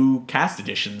the new cast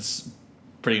additions.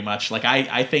 Pretty much, like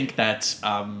I think that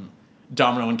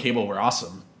Domino and Cable were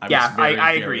awesome. I I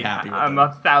very agree. happy with I'm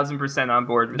them. 1,000% on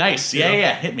board with Nice. this,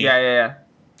 Yeah. Hit me.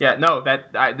 Yeah, no,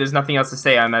 there's nothing else to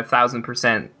say. I'm at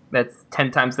 1,000%. That's 10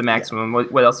 times the maximum.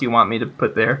 What else do you want me to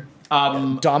put there?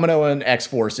 Domino and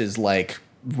X-Force is like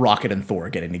Rocket and Thor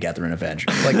getting together in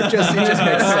Avengers. Like it just makes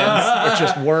sense. It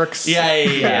just works.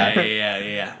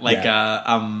 Yeah. Like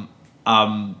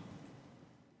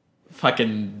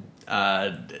fucking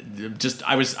just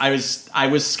I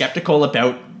was skeptical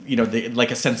about the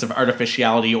like a sense of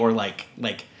artificiality or like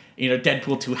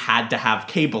Deadpool 2 had to have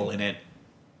Cable in it.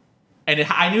 And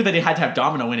I knew that it had to have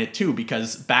Domino in it too,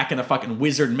 because back in the fucking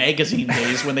Wizard magazine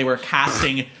days when they were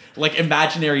casting like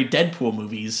imaginary Deadpool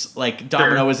movies, like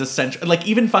Domino is essential. Like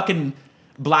even fucking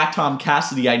Black Tom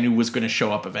Cassidy, I knew was going to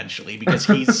show up eventually because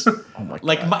he's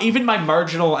even my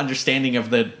marginal understanding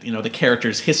of the the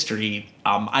character's history.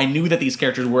 I knew that these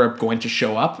characters were going to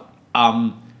show up.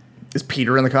 Is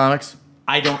Peter in the comics?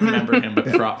 I don't remember him, but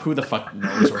who the fuck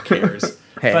knows or cares?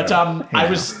 Hey, but hey, I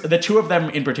was the two of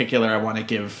them in particular. I want to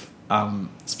give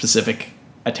specific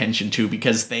attention to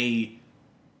because they,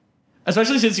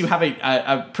 especially since you have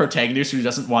a protagonist who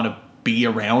doesn't want to be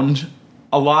around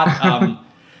a lot.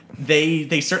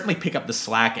 They certainly pick up the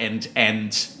slack and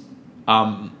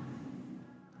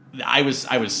I was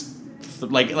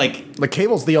Like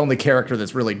Cable's the only character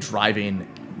that's really driving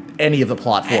any of the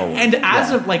plot forward. and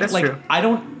as of that's true. I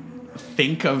don't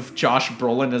think of Josh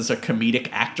Brolin as a comedic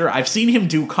actor. I've seen him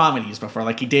do comedies before,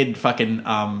 like he did fucking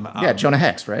Jonah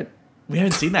Hex, right? We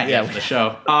haven't seen that yet for the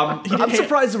show. He did I'm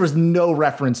surprised there was no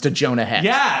reference to Jonah Hex.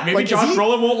 Yeah, maybe Like, Josh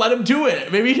Brolin won't let him do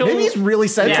it. Maybe he's really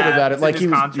sensitive Yeah, about it. it's Like in he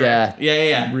his was, contract.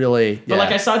 Yeah. really. But yeah.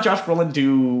 like I saw Josh Brolin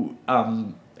do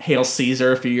Hail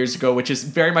Caesar a few years ago, which is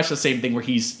very much the same thing where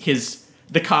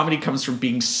the comedy comes from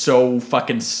being so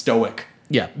fucking stoic.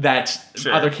 Yeah. That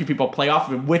Sure. other people play off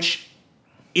of him, which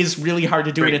is really hard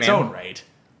to do in Great its man. own right.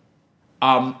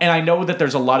 And I know that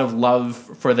there's a lot of love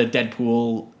for the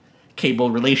Deadpool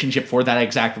Cable relationship for that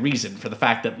exact reason, for the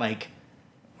fact that like,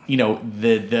 you know,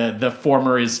 the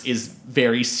former is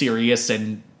very serious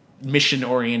and mission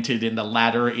oriented, and the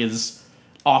latter is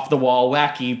off the wall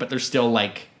wacky, but they're still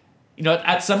like, you know,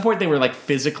 at some point they were like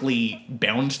physically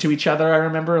bound to each other. I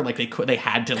remember like they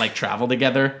had to like travel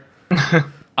together.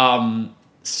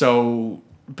 So,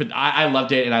 but I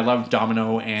loved it, and I loved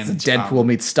Domino and Deadpool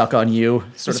meets Stuck on You.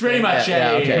 Sort It's of pretty thing. much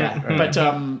yeah. Right. But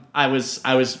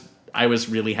I was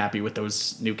really happy with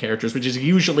those new characters, which is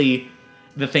usually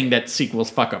the thing that sequels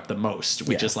fuck up the most,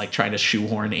 which Yeah. is like trying to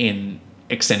shoehorn in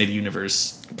extended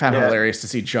universe. Kind of Yeah. hilarious to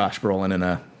see Josh Brolin in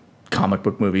a comic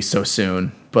book movie so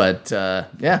soon. But yeah.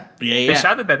 Yeah, They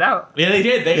shouted that out. Yeah, they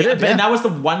did. did, yeah. And that was the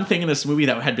one thing in this movie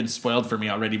that had been spoiled for me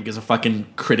already because a fucking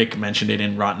critic mentioned it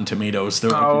in Rotten Tomatoes.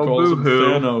 They're like, Oh, "Who calls him boo-hoo."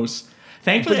 Thanos?"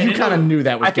 Thankfully, But you kind of knew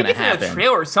that was I think going to it's in the happen.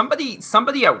 trailer.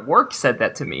 Somebody at work said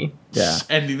that to me. Yeah.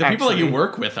 And the people that you Actually.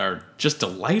 work with are just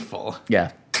delightful.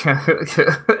 Yeah.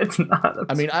 It's not.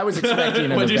 I mean, I was expecting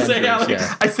an What'd you say, Avengers.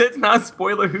 Alex? I said it's not a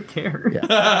spoiler. Who cares?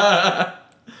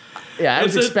 Yeah, I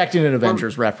was It's a- expecting an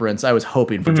Avengers reference. I was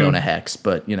hoping for Jonah Hex,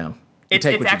 but you know, you It's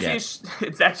take what you actually get.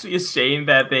 it's actually a shame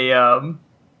that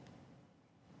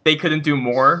they couldn't do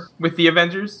more with the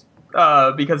Avengers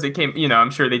because it came. You know, I'm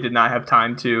sure they did not have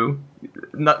time to.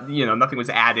 Nothing was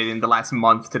added in the last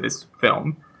month to this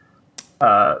film.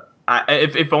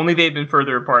 If only they had been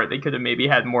further apart, they could have maybe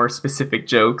had more specific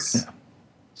jokes.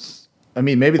 I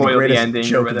mean, maybe the spoil the greatest ending or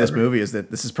joke of this whatever. movie is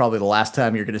that this is probably the last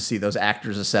time you're going to see those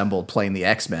actors assembled playing the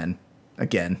X-Men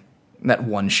again. In that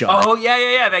one shot. Oh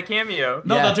yeah, that cameo.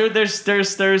 No, Yeah. dude, there's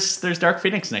Dark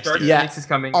Phoenix next Dark year. Yeah, Phoenix is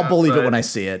coming I'll up, believe it but- when I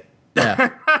see it. Yeah,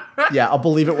 yeah, I'll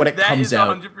believe it when it That comes is out.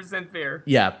 100% fair.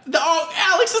 Yeah, Oh,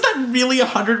 Alex, is that really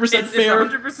 100% It's fair?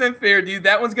 100% fair, dude.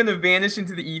 That one's gonna vanish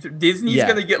into the ether. Disney's Yeah.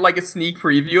 gonna get like a sneak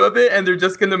preview of it, and they're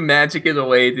just gonna magic it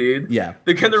away, dude. Yeah.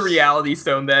 They're gonna reality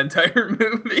stone that entire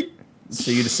movie.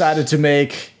 so you decided to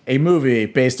make a movie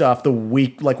based off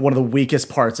one of the weakest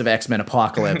parts of X-Men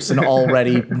Apocalypse, an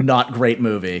already not great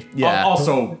movie. Yeah,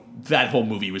 Also, that whole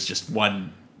movie was just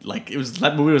one. Like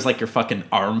that movie was like your fucking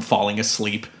arm falling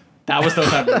asleep. That was what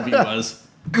that movie was.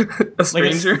 A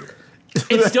stranger.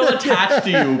 It's still attached to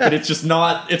you, but it's just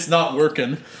not. It's not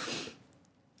working.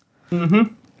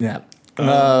 yeah,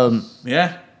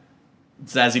 Yeah.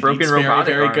 Zazie Broken Beetz, very, robotic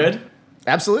very arm. good.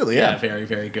 absolutely. Yeah, Yeah, very,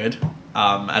 very good.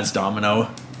 As Domino,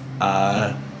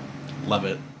 love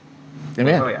it. And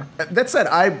man, Oh, yeah. That said,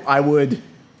 I would,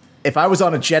 if I was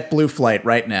on a JetBlue flight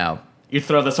right now, You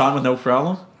throw this on with no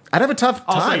problem. I'd have a tough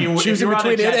Also, time if choosing you were on a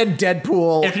between it jet- and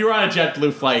Deadpool. If you were on a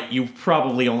JetBlue flight, you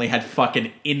probably only had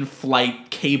fucking in-flight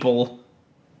cable.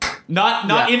 Not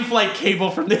Yeah. in-flight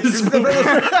cable from this movie.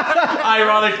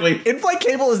 Ironically. In-flight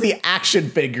Cable is the action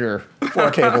figure for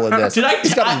Cable in this. Did I?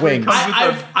 He's got wings.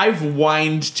 I've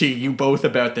whined to you both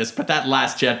about this, but that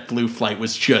last JetBlue flight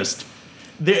was just.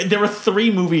 There were 3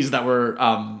 movies that were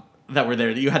there.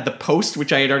 You had The Post,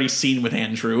 which I had already seen with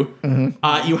Andrew.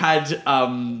 Mm-hmm. You had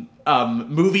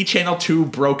Movie Channel 2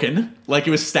 Broken, like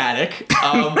it was static.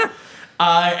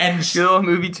 And Still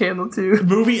movie channel 2.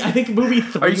 I think movie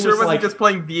 3 Are you sure it was wasn't like. just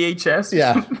playing VHS?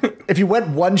 Yeah. If you went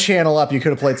one channel up, you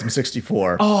could have played some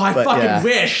 64. Oh, I But, fucking yeah.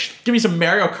 wish. Give me some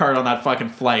Mario Kart on that fucking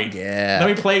flight. Yeah.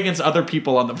 Let me play against other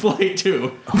people on the flight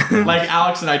too. Like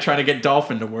Alex and I trying to get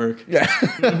Dolphin to work. Yeah.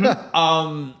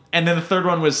 And then the third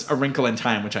one was A Wrinkle in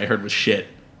Time, which I heard was shit.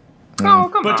 Oh,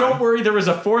 come But on. don't worry, there was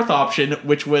a fourth option,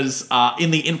 which was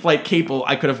in the in-flight cable.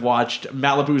 I could have watched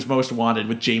Malibu's Most Wanted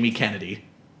with Jamie Kennedy.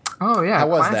 Oh, yeah. How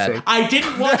was classic. that? I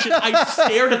didn't watch it. I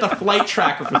stared at the flight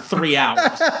tracker for 3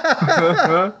 hours.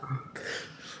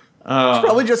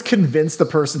 Probably just convince the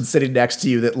person sitting next to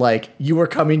you that, like, you were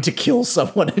coming to kill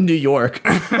someone in New York.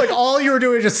 Like, all you were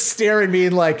doing is just staring,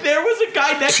 being like, There was a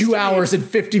guy next to 2 me. hours and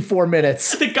 54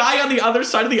 minutes. The guy on the other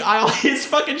side of the aisle, his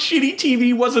fucking shitty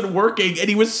TV wasn't working, and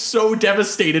he was so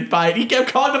devastated by it. He kept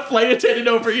calling the flight attendant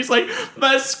over. He's like,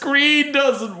 my screen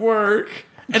doesn't work.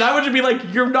 And I would just be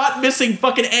like, you're not missing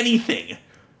fucking anything.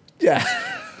 Yeah.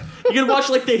 You can watch,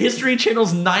 like, the History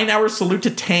Channel's 9-hour salute to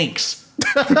tanks.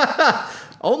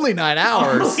 Only 9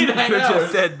 hours. Only 9 Could have hours.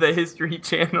 just said the History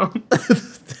Channel.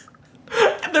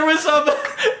 There was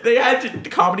they had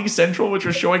Comedy Central, which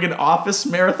was showing an Office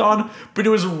marathon, but it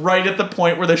was right at the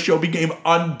point where the show became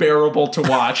unbearable to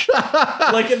watch.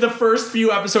 Like in the first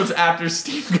few episodes after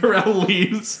Steve Carell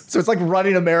leaves. So it's like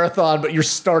running a marathon, but you're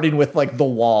starting with like the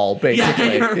wall,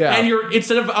 basically. Yeah. And you're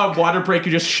instead of a water break,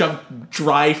 you just shove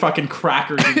dry fucking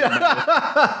crackers in your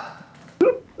mouth.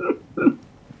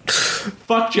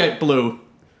 Fuck JetBlue.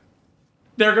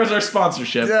 There goes our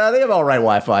sponsorship. Yeah, they have all right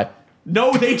Wi-Fi.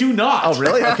 No, they do not. Oh,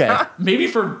 really? Okay. Maybe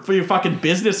for your fucking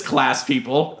business class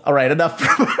people. All right, enough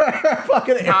for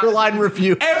fucking airline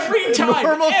review. Every time.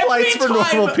 Normal flights for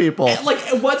normal people.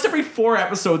 Like, once every 4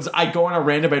 episodes, I go on a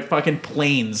rant about fucking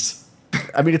planes.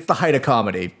 I mean, it's the height of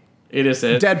comedy. It is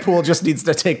it. Deadpool just needs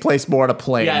to take place more on a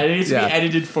plane. Yeah, it needs to be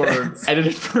edited for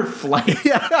flight.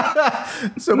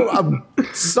 So a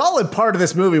solid part of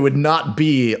this movie would not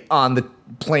be on the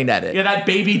plane edit. Yeah, that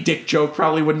baby dick joke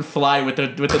probably wouldn't fly with the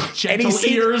gentle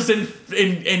ears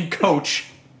and coach.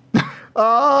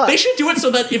 They should do it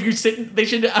so that if you sit, they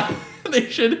should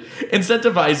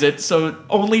incentivize it so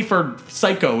only for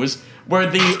psychos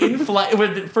where where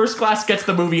the first class gets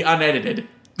the movie unedited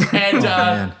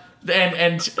and.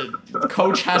 And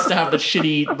coach has to have the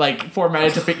shitty, like,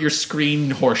 formatted to fit your screen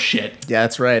horse shit. Yeah,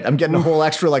 that's right. I'm getting a whole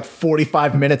extra, like,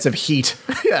 45 minutes of heat.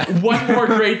 Yeah. One more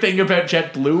great thing about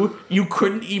JetBlue, you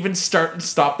couldn't even start and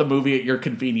stop the movie at your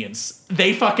convenience.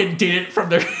 They fucking did it from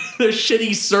their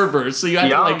shitty servers, so you had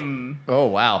to, like... Oh,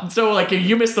 wow. So, like, if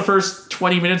you miss the first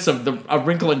 20 minutes of A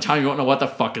Wrinkle in Time, you won't know what the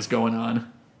fuck is going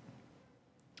on.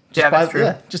 That's true.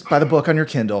 Yeah, just buy the book on your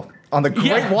Kindle. On the great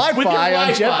Wi-Fi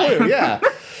on JetBlue, yeah.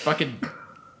 Fucking,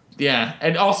 yeah.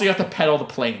 And also you have to pedal the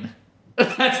plane.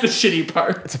 That's the shitty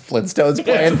part. It's a Flintstones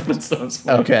plane? It's a Flintstones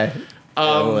plane. Okay.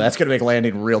 That's going to make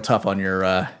landing real tough on your,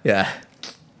 Yeah,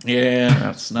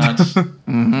 that's not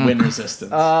wind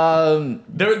resistance. Oh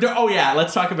yeah,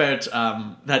 let's talk about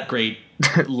that great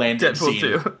landing Deadpool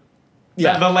scene. 2.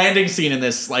 Yeah. The landing scene in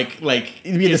this, like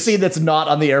You mean the scene that's not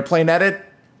on the airplane edit?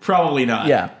 Probably not.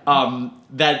 Yeah.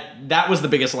 That was the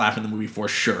biggest laugh in the movie for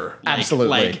sure.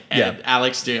 Absolutely. Yeah.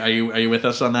 Alex, are you with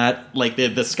us on that? Like the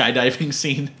skydiving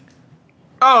scene?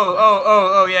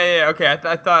 Oh, yeah. Okay,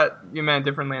 I thought you meant a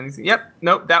different landing scene. Yep.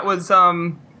 Nope. That was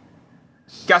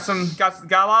got a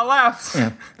lot of laughs.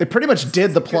 Yeah. They pretty much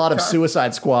did the plot of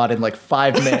Suicide Squad in like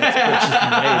 5 minutes, which is way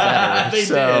better. They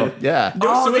did. Yeah.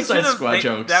 No they Suicide should've- Squad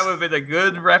jokes. That would have been a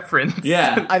good reference.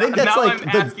 Yeah. I think that's now like I'm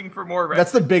asking for more that's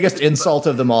references. the biggest insult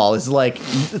of them all is like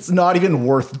it's not even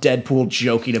worth Deadpool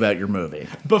joking about your movie.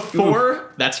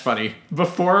 Before that's funny.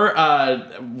 Before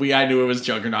I knew it was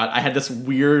Juggernaut, I had this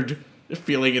weird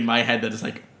feeling in my head that it's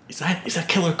like, is that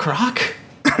Killer Croc?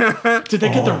 Did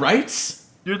they get the rights?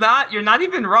 You're not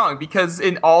even wrong, because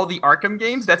in all the Arkham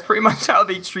games, that's pretty much how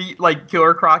they treat like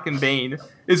Killer Croc and Bane.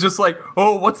 It's just like,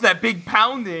 oh, what's that big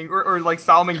pounding? Or like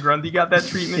Solomon Grundy got that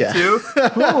treatment too.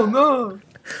 Oh no.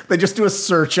 They just do a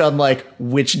search on like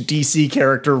which DC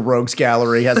character Rogues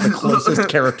Gallery has the closest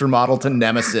character model to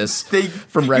Nemesis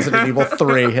from Resident Evil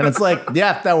 3. And it's like,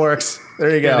 yeah, that works.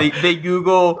 There you go. They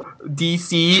Google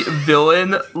DC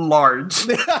villain large.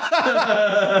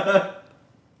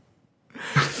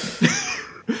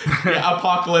 Yeah,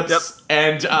 Apocalypse. Yep.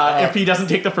 And if he doesn't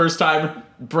take the first time,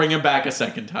 bring him back a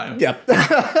second time. Yep. That's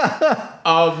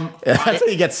how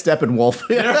you get Steppenwolf.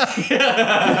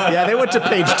 Yeah, they went to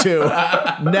page 2.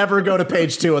 Never go to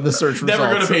page 2 in the search results.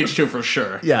 Never go to page 2 for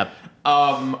sure. Yeah.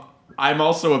 I'm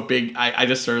also a big... I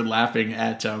just started laughing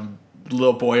at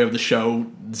little boy of the show,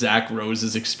 Zach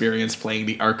Rose's experience playing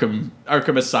the Arkham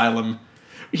Asylum.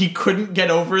 He couldn't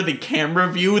get over the camera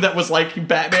view that was like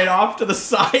Batman off to the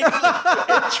side.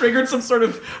 It triggered some sort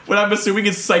of, what I'm assuming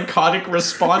is psychotic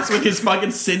response with his fucking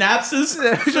synapses.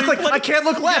 He's just like, I can't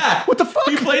look left. Yeah. What the fuck?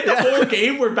 He played the whole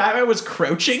game where Batman was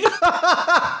crouching.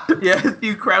 Yeah, if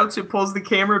you crouch, it pulls the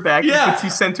camera back Yeah. and puts you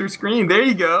center screen. There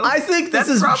you go. I think this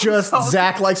That's is problem just solved.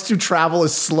 Zach likes to travel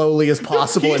as slowly as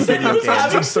possible in video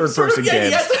games, in third-person He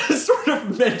games. has a sort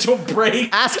of mental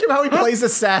break. Ask him how he plays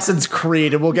Assassin's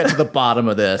Creed, and we'll get to the bottom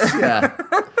of this. Yeah.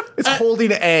 It's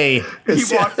holding A. He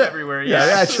walks everywhere.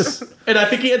 Yeah, it's just... And I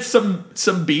think he had some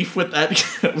beef with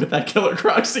that Killer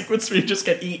Croc sequence where you just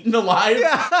get eaten alive.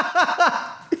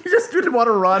 He just didn't want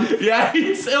to run. Yeah,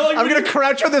 he's like, I'm going to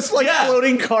crouch on this,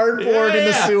 floating cardboard in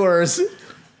the sewers.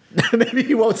 Maybe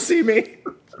he won't see me.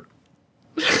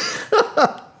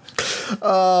 Classic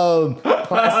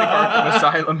Arkham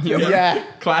Asylum humor. Yeah.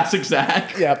 Classic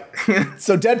Zach. Yep.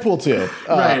 So Deadpool 2.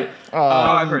 Right. Oh,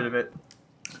 I've heard of it.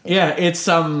 Yeah, it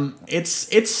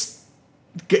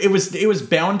was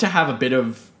bound to have a bit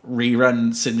of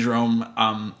rerun syndrome.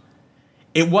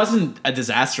 it wasn't a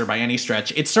disaster by any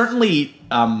stretch. It's certainly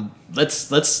let's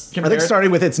compare. I think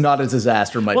starting with it's not a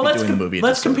disaster might be let's doing the movie. a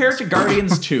let's compare it to disservice.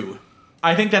 Guardians 2.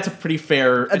 I think that's a pretty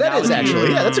fair. That is analogy.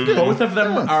 actually, yeah, that's a good. Both of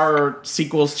them are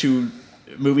sequels to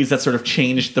movies that sort of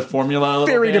changed the formula a little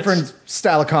very bit. different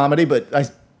style of comedy, but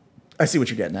I see what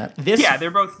you're getting at. This, Yeah,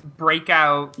 they're both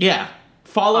breakout. yeah,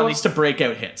 follow-ups to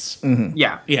breakout hits.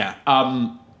 Yeah. Yeah.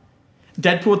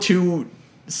 Deadpool 2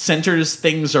 centers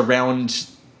things around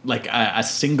like a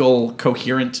single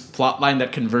coherent plot line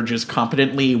that converges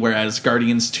competently, whereas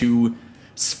Guardians 2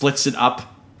 splits it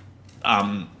up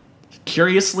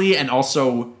curiously and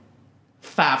also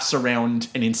faffs around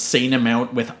an insane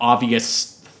amount with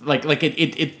obvious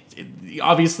it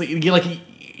obviously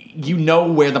you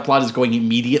know where the plot is going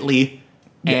immediately,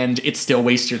 and it still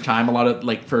wastes your time a lot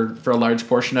of for a large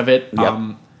portion of it.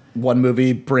 Yep. One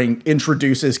movie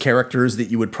introduces characters that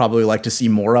you would probably like to see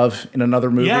more of in another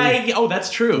movie. Yeah,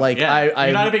 that's true. Like, yeah. I-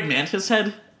 You're not a big Mantis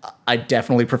head? I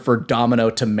definitely prefer Domino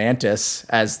to Mantis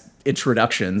as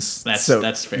introductions.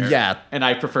 That's fair. Yeah. And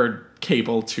I preferred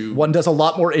Cable to... One does a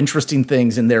lot more interesting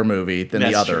things in their movie than the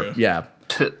That's other. true. Yeah.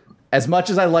 As much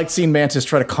as I like seeing Mantis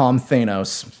try to calm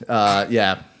Thanos,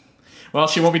 yeah. Well,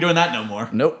 she won't be doing that no more.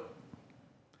 Nope.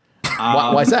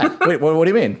 Why's that? Wait, what do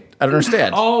you mean? I don't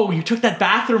understand. Oh, you took that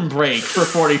bathroom break for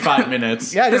 45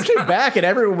 minutes. Yeah, I just came back and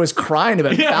everyone was crying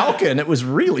about Falcon. It was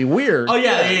really weird. Oh,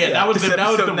 yeah. That was This the... That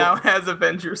was episode the now has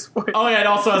Avengers spoilers. Oh yeah, it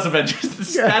also has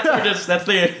Avengers.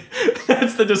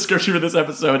 That's the description of this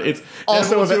episode. It's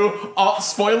Also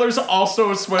spoilers.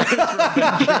 Also spoilers for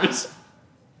Avengers.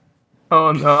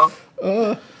 Oh no.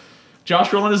 Josh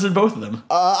Brolin is in both of them.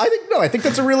 I think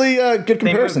that's a really good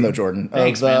comparison, though, Jordan.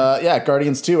 Thanks, man. Yeah,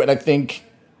 Guardians 2. And I think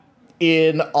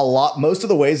in most of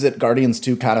the ways that Guardians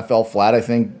 2 kind of fell flat, I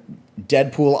think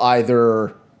Deadpool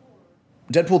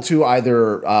 2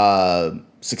 either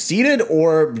succeeded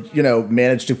or,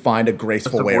 managed to find a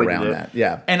graceful Just way avoided around it. that.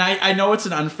 Yeah. And I know it's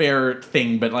an unfair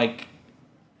thing, but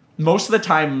most of the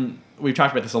time we've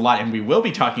talked about this a lot, and we will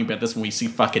be talking about this when we see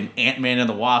fucking Ant-Man and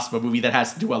the Wasp, a movie that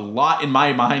has to do a lot in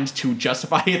my mind to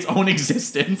justify its own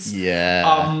existence.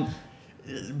 Yeah.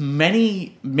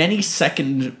 Many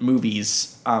second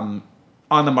movies on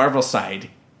the Marvel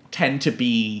side tend to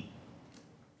be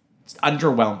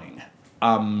underwhelming.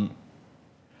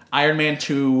 Iron Man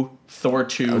 2, Thor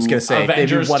 2, I was going to say,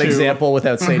 Avengers maybe one 2. example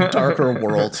without saying Darker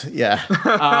World. Yeah.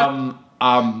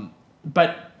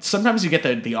 But sometimes you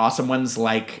get the awesome ones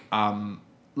like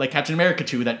Captain America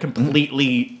 2 that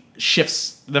completely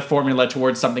shifts the formula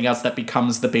towards something else that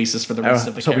becomes the basis for the I rest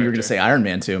of the was hoping you were going character. to say Iron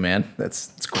Man 2, man.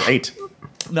 It's great.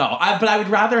 No, but I would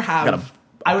rather Got have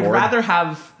a board. rather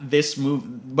have this move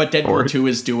what Deadpool Board. 2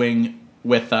 is doing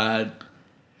with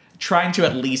trying to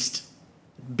at least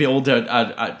build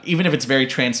a even if it's very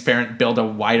transparent, build a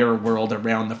wider world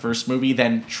around the first movie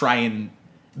than try and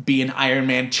be an Iron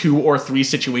Man 2 or 3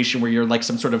 situation where you're like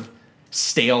some sort of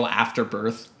stale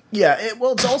afterbirth. Yeah,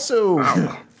 it's also...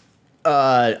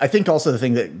 I think also the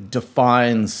thing that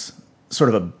defines sort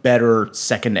of a better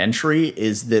second entry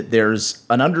is that there's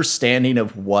an understanding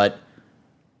of what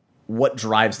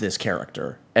drives this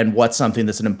character and what's something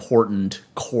that's an important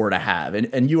core to have.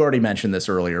 And you already mentioned this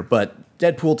earlier, but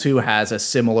Deadpool 2 has a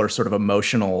similar sort of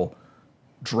emotional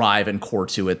drive and core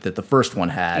to it that the first one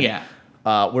had. Yeah.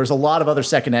 Whereas a lot of other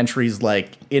second entries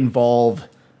involve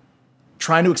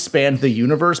trying to expand the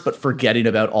universe but forgetting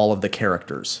about all of the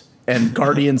characters. And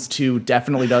Guardians 2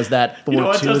 definitely does that. Thor You know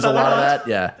what 2 does is a lot of that?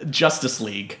 that. Yeah. Justice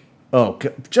League. Oh,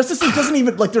 Justice League doesn't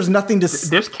even there's nothing to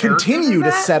There's characters continue in to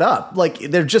that? set up.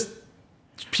 They're just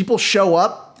people show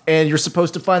up and you're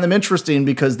supposed to find them interesting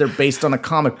because they're based on a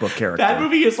comic book character. That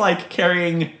movie is like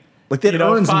carrying That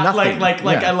earns nothing.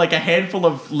 Yeah. like a handful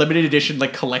of limited edition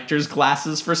collector's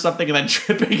glasses for something and then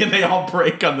tripping and they all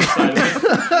break on the side of it.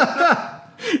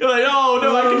 You're like, oh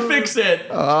no, I can fix it. Give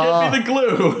me the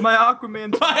glue. My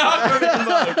Aquaman. My Aquaman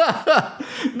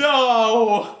mug.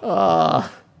 No.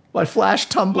 My Flash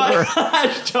Tumblr. My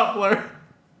Flash Tumbler.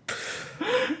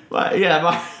 My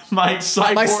cyborg. My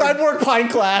Cyborg Pine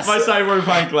Class. My cyborg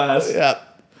pint glass. Yeah.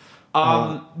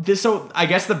 So I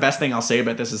guess the best thing I'll say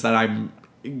about this is that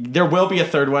there will be a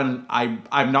third one.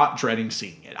 I'm not dreading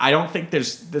seeing it. I don't think the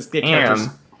characters.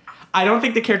 I don't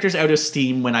think the character's out of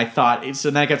steam when I thought.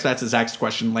 So that gets back to Zach's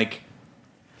question,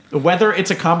 whether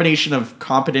it's a combination of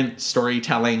competent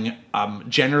storytelling,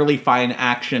 generally fine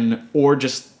action, or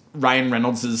just Ryan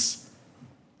Reynolds'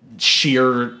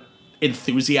 sheer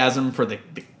enthusiasm for the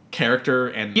character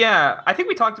and Yeah, I think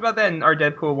we talked about that in our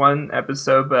Deadpool 1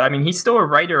 episode, but I mean, he's still a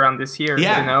writer on this here.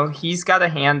 Yeah. He's got a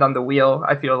hand on the wheel,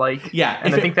 I feel like. Yeah,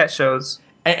 And I think that shows.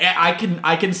 I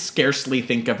can scarcely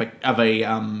think of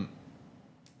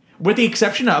with the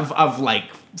exception of like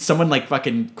someone like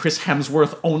fucking Chris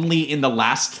Hemsworth only in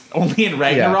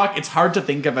Ragnarok, it's hard to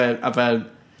think of a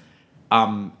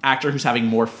actor who's having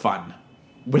more fun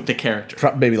with the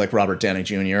character. Maybe like Robert Downey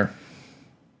Jr.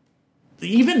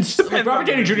 Even like Robert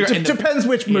Downey Jr. Depends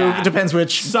which movie, depends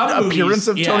which appearance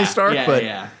of Tony Stark, but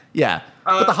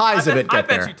but the highs of it get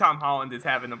there. I bet you Tom Holland is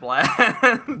having a blast.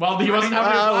 Well, he wasn't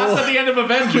having a blast at the end of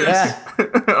Avengers.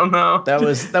 Oh no, that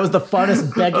was the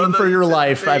funnest begging for your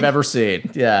life I've ever seen.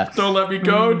 Yeah. Don't let me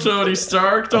go, Tony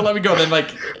Stark. Don't let me go. Then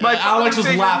like Alex was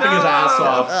laughing his ass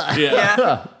off.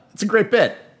 Yeah. It's a great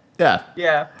bit. Yeah.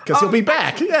 Yeah. Because he'll be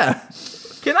back. Yeah.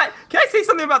 Can I say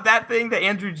something about that thing that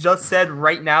Andrew just said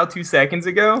right now 2 seconds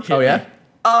ago? Oh yeah?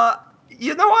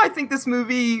 You know why I think this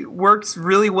movie works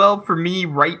really well for me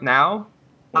right now?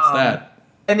 What's that?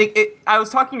 And I was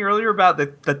talking earlier about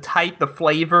the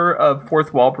flavor of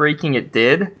fourth wall breaking it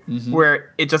did,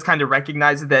 where it just kind of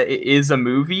recognizes that it is a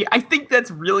movie. I think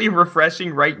that's really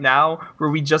refreshing right now, where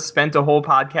we just spent a whole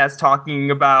podcast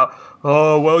talking about,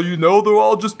 oh, well, they'll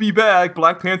all just be back.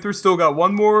 Black Panther still got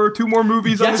two more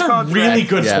movies on his contract. That's a really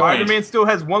good point. Spider-Man still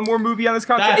has one more movie on his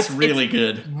contract. That's really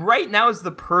good. Right now is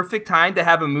the perfect time to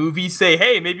have a movie say,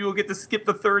 hey, maybe we'll get to skip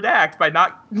the third act by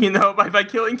not, by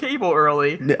killing Cable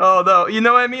early. Yeah. Although, you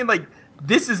know what I mean? Like,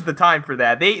 this is the time for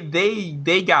that.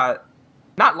 They got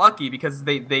not lucky because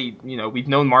they we've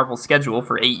known Marvel's schedule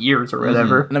for 8 years or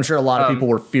whatever. And I'm sure a lot of people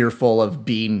were fearful of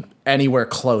being anywhere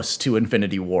close to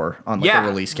Infinity War on the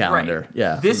release calendar. Right.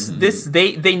 Yeah.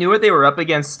 They knew what they were up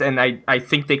against, and I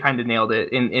think they kind of nailed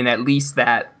it in at least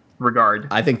that regard.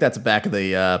 I think that's back of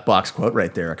the box quote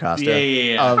right there, Acosta.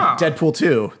 Yeah. Of Deadpool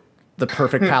 2, the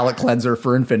perfect palate cleanser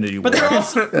for Infinity War. But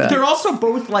they're also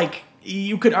both like,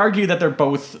 you could argue that they're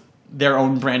both their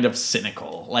own brand of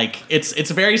cynical. Like,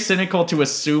 it's very cynical to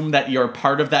assume that you're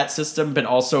part of that system, but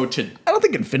also to... I don't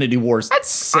think Infinity War's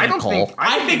cynical.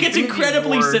 I think it's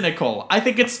incredibly cynical. I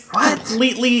think it's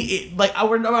completely... Like,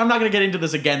 I'm not going to get into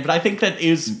this again, but I think that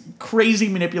is crazy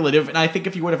manipulative, and I think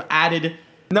if you would have added...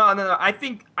 No. I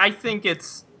think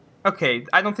it's... Okay,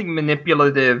 I don't think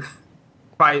manipulative...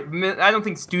 I don't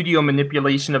think studio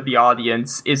manipulation of the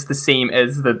audience is the same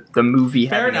as the movie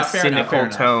having a cynical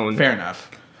tone. Fair enough.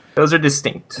 Those are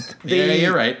distinct.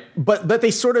 You're right. But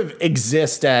they sort of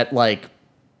exist at like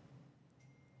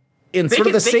in sort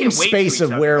of the same space of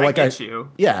where like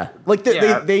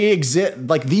they exist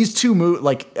like these two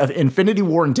like Infinity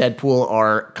War and Deadpool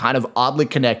are kind of oddly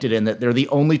connected in that they're the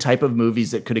only type of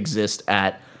movies that could exist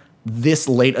at this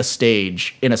late a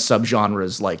stage in a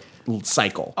subgenre's like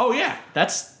cycle. Oh yeah,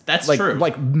 that's like, true.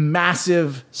 Like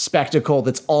massive spectacle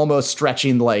that's almost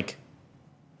stretching like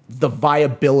the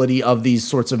viability of these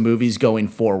sorts of movies going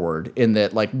forward in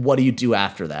that, like, what do you do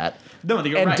after that? No,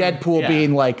 you're and right. Deadpool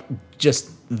being like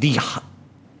just the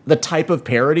type of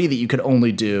parody that you could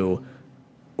only do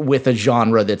with a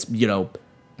genre that's,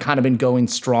 kind of been going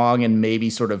strong and maybe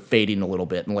sort of fading a little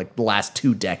bit in like the last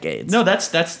 2 decades. No, that's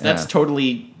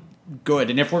totally good.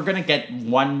 And if we're going to get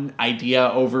one idea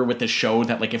over with the show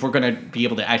that, like, if we're going to be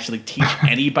able to actually teach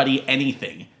anybody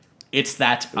anything, it's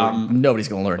that nobody's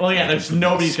gonna learn. Well, yeah,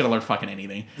 nobody's gonna learn fucking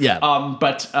anything. Yeah.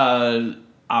 But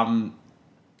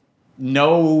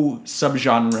no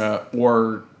subgenre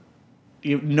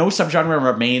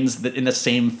remains in the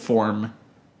same form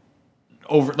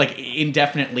over like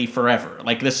indefinitely forever.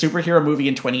 Like the superhero movie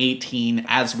in 2018,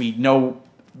 as we know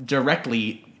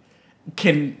directly,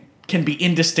 can be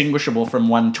indistinguishable from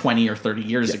one 20 or 30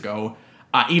 years ago.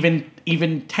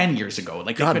 Even 10 years ago,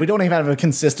 like God, we don't even have a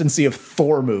consistency of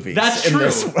Thor movies. That's true.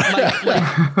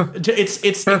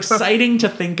 It's exciting to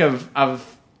think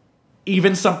of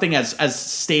even something as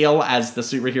stale as the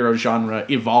superhero genre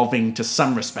evolving to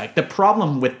some respect. The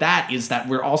problem with that is that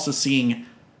we're also seeing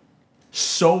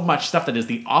so much stuff that is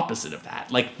the opposite of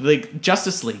that. Like the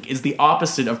Justice League is the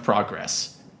opposite of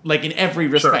progress, like in every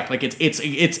respect. Sure. Like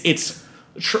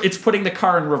it's putting the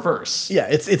car in reverse. Yeah,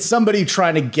 it's somebody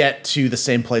trying to get to the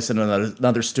same place that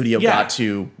another studio got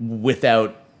to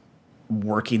without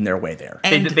working their way there.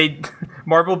 And they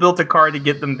Marvel built a car to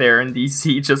get them there, and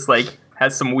DC just like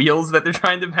has some wheels that they're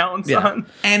trying to balance on.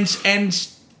 And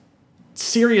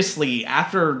seriously,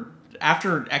 after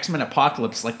X-Men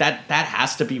Apocalypse, like that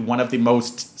has to be one of the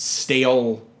most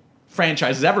stale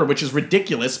franchises ever, which is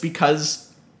ridiculous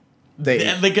because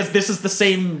this is the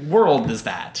same world as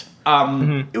that.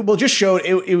 It just showed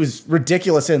it was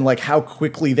ridiculous in like how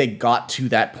quickly they got to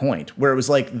that point where it was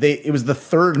like it was the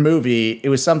third movie. It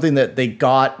was something that they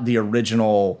got the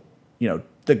original,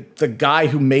 the guy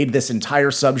who made this entire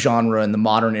subgenre in the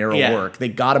modern era work. They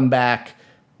got him back.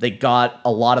 They got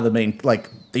a lot of the main,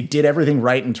 like they did everything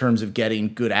right in terms of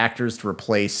getting good actors to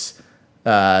replace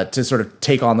to sort of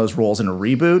take on those roles in a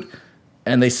reboot,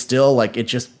 and they still like it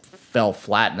just fell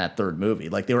flat in that third movie.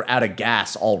 Like they were out of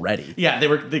gas already. Yeah,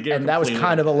 And that was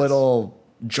kind of a little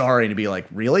jarring to be like,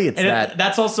 really? It's And that.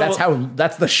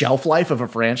 That's the shelf life of a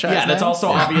franchise. Yeah, that's now? also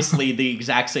obviously the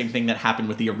exact same thing that happened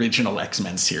with the original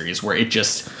X-Men series, where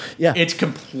it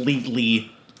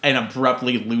completely and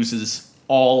abruptly loses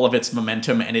all of its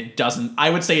momentum, and it doesn't. I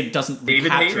would say it doesn't. David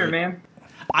recapture Hayter, it. man.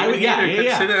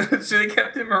 Yeah. Should have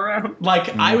kept him around.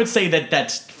 Like I would say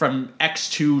that's from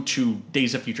X2 to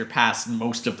Days of Future Past.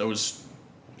 Most of those,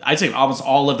 I'd say almost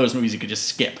all of those movies you could just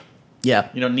skip. Yeah.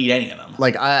 You don't need any of them.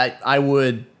 Like I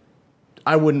wouldn't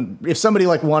if somebody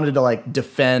like wanted to like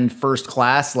defend First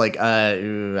Class, like I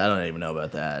don't even know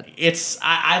about that.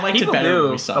 I liked People it better do.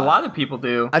 when we saw A lot of people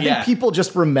do. I think Yeah. people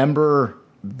just remember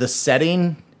the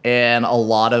setting and a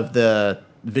lot of the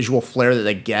visual flair that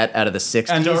they get out of the 60s.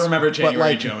 And don't remember but, January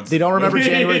like, Jones. They don't remember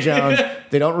January Jones.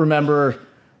 They don't remember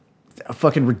how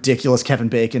fucking ridiculous Kevin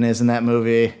Bacon is in that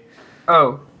movie.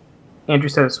 Oh, Andrew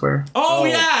said I swear. Oh,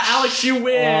 yeah, Alex, you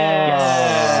win.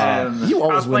 You I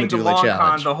always was win playing the Dule DeLong Con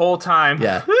challenge. the whole time.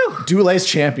 Yeah. Whew. Dule's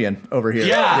champion over here.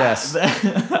 Yeah. Yes.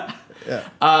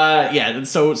 Yeah.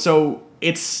 So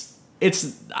it's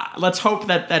let's hope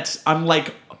that that's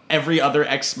unlike every other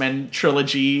X-Men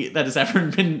trilogy that has ever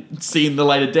been seen the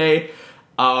light of day.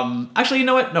 Actually, you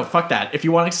know what? No, fuck that. If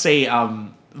you want to say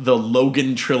the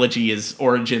Logan trilogy is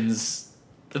Origins,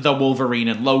 the Wolverine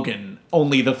and Logan,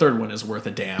 only the third one is worth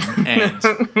a damn. And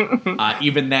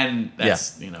even then,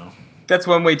 that's That's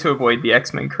one way to avoid the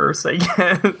X-Men curse, I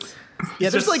guess. Yeah,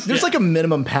 there's just- like a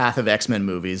minimum path of X-Men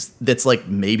movies that's like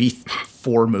maybe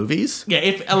 4 movies. Yeah,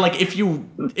 if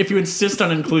you insist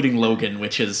on including Logan,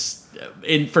 which is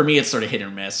for me it's sort of hit or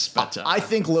miss, but I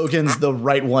think Logan's the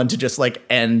right one to just like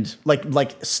end,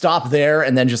 like stop there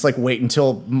and then just like wait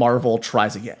until Marvel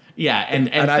tries again. yeah, and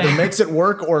Either makes it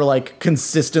work or like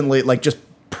consistently like just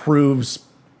proves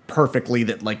perfectly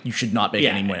that like you should not make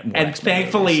any more. And X-Men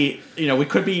thankfully, we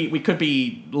could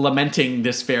be lamenting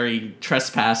this very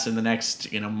trespass in the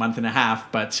next month and a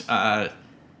half, but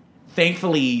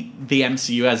thankfully the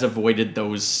MCU has avoided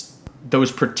those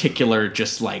particular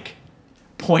just like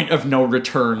point of no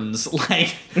returns, like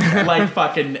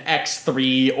fucking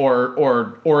X3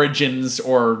 or Origins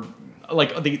or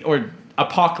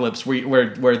Apocalypse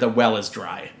where the well is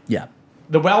dry. Yeah.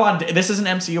 The well on this isn't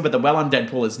MCU, but the well on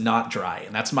Deadpool is not dry,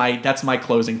 and that's my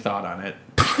closing thought on it.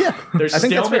 Yeah. There's I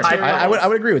think still that's fair. material, I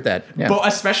would agree with that. Yeah. but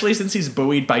especially since he's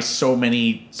buoyed by so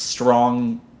many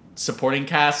strong supporting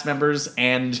cast members,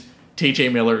 and T.J.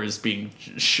 Miller is being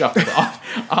shuffled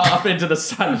off into the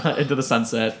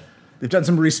sunset. They've done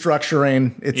some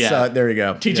restructuring. It's Yeah. there you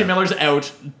go. T.J. Yeah. Miller's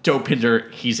out. Dopinder,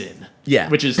 he's in. Yeah.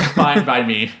 which is fine by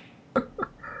me.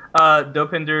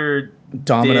 Dopinder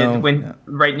Domino. did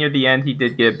right near the end. He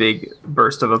did get a big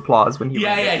burst of applause when he.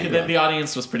 The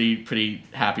audience was pretty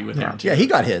happy with him too. Yeah, he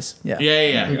got his. Yeah.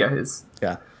 Yeah. He got his.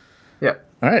 Yeah. Yeah.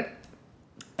 All right.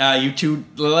 You two,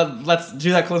 let's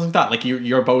do that closing thought. Like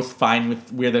you're both fine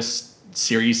with where this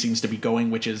series seems to be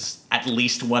going, which is at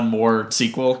least one more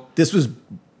sequel. This was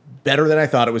better than I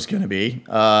thought it was going to be.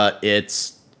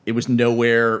 It was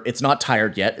nowhere. It's not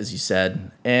tired yet, as you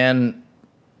said, and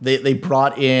they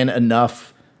brought in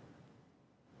enough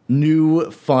new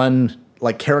fun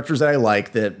like characters that I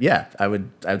like. That I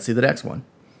would see the next one.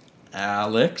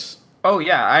 Alex. Oh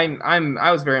yeah,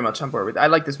 I was very much on board with it. I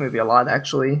like this movie a lot,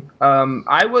 actually.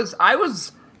 I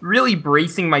was really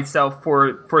bracing myself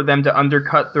for them to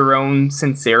undercut their own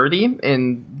sincerity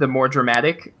in the more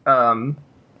dramatic,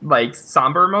 like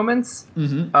somber moments,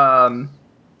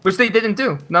 which they didn't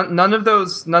do. None of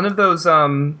those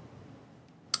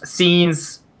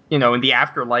scenes, in the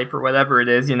afterlife or whatever it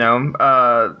is,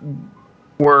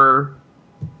 were.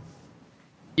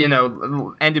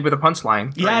 Ended with a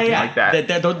punchline. Or anything like that.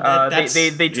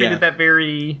 They treated that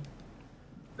very.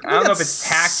 I don't know if it's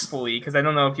tactfully, because I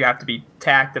don't know if you have to be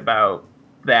tact about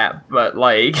that, but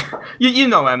like, you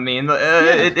know what I mean.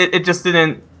 It just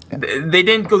didn't. They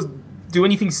didn't go do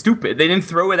anything stupid. They didn't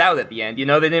throw it out at the end. They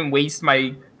didn't waste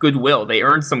my goodwill. They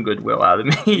earned some goodwill out of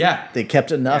me. Yeah. They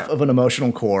kept enough of an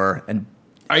emotional core and.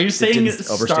 Are you saying didn't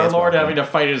overstay its Star-Lord welcome. having to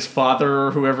fight his father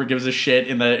or whoever gives a shit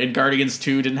in Guardians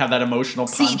 2 didn't have that emotional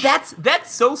punch? See,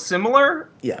 that's so similar.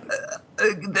 Yeah.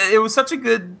 It was such a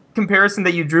good comparison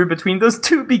that you drew between those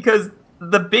two, because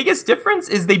the biggest difference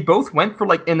is they both went for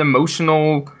like an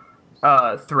emotional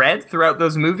thread throughout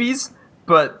those movies,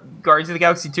 but Guardians of the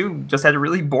Galaxy 2 just had a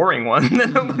really boring one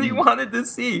that nobody wanted to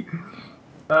see.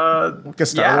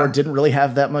 Because Star-Lord didn't really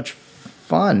have that much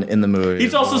fun in the movie.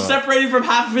 He's also separated from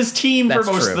half of his team for That's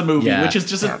most true. of the movie, Yeah. which is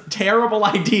just a terrible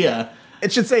idea.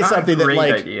 It should say something that, great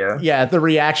like, idea. yeah, the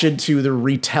reaction to the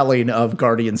retelling of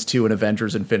Guardians 2 and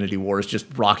Avengers Infinity War is just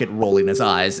Rocket rolling his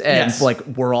eyes. And, Yes. like,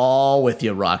 we're all with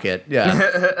you, Rocket.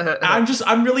 Yeah.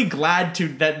 I'm really glad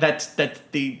that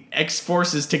the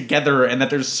X-Force is together and that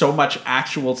there's so much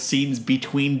actual scenes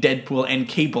between Deadpool and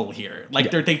Cable here.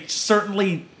 Like, they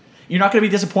certainly... You're not going to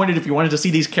be disappointed if you wanted to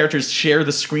see these characters share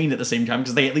the screen at the same time,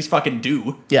 because they at least fucking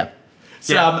do. Yeah.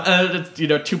 So,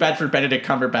 too bad for Benedict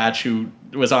Cumberbatch, who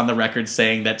was on the record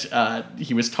saying that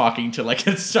he was talking to, like,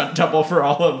 a stunt double for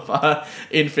all of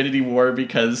Infinity War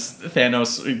because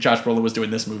Josh Brolin was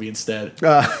doing this movie instead.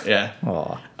 Yeah.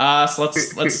 So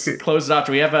let's close it off.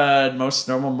 Do we have a most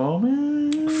normal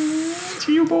moment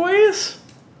to you boys?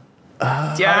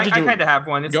 Yeah, I kind of have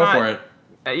one. It's Go not, for it.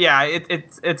 Yeah,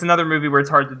 it's another movie where it's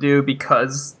hard to do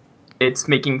because it's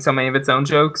making so many of its own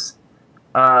jokes.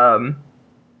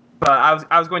 But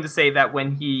I was going to say that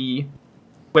when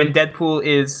Deadpool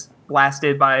is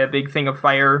blasted by a big thing of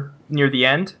fire near the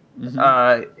end,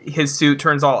 his suit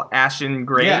turns all ashen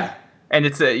gray. Yeah. And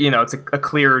it's a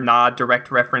clear nod,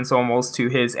 direct reference almost to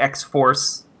his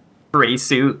X-Force gray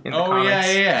suit in the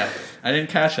comics. Yeah. I didn't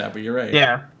catch that, but you're right.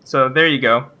 Yeah, so there you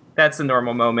go. That's a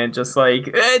normal moment. Just like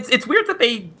it's weird that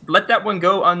they let that one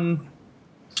go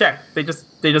unchecked. They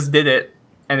just did it,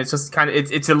 and it's just kind of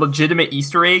it's a legitimate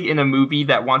Easter egg in a movie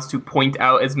that wants to point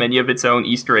out as many of its own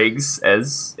Easter eggs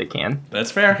as it can.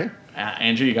 That's fair.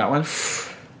 Andrew, you got one?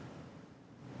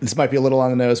 This might be a little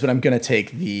on the nose, but I'm going to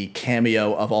take the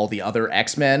cameo of all the other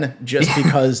X-Men just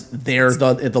because they're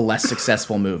the less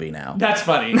successful movie now. That's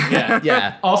funny. Yeah.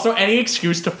 Yeah. Also, any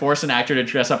excuse to force an actor to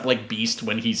dress up like Beast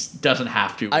when he doesn't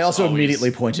have to. I also always- immediately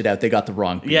pointed out they got the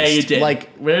wrong Beast. Yeah, you did. Like,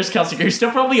 where's Kelsey? He's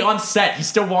still probably on set. He's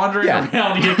still wandering around.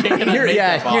 He can't get his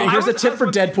makeup off. here's a I tip was for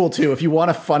looking- Deadpool 2. If you want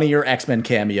a funnier X-Men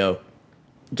cameo,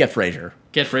 get Frasier.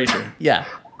 Get Fraser. Yeah.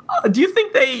 Do you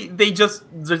think they just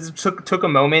took a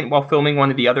moment while filming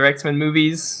one of the other X-Men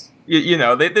movies?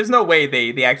 There's no way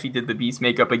they actually did the Beast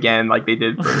makeup again like they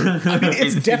did for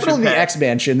It's definitely the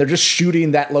X-Mansion. They're just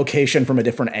shooting that location from a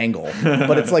different angle.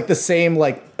 But it's like the same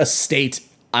like estate,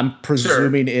 I'm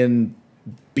presuming, in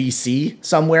BC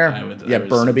somewhere. I would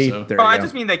Burnaby. assume so. There you I go.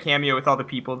 just mean that cameo with all the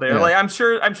people there. Yeah. Like I'm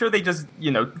sure they just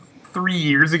 3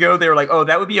 years ago they were like, oh,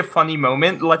 that would be a funny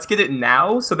moment. Let's get it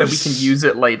now so that we can use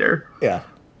it later. Yeah.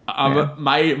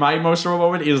 My most normal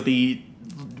moment is the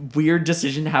weird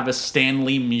decision to have a Stan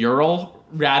Lee mural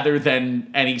rather than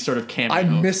any sort of cameo. I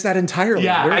missed that entirely.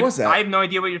 Yeah, Where was that? I have no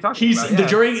idea what you're talking He's about. Yeah.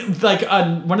 during like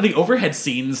on one of the overhead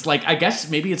scenes. Like I guess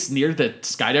maybe it's near the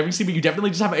skydiving scene, but you definitely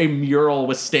just have a mural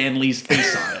with Stan Lee's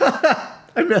face on it.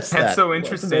 I missed that. That's so That's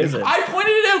interesting. amazing. I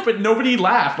pointed it out, but nobody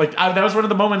laughed. Like that was one of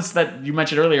the moments that you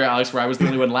mentioned earlier, Alex, where I was the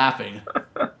only one laughing.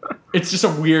 It's just a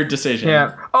weird decision.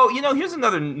 Yeah. Oh, here's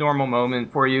another normal moment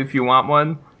for you if you want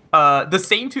one. The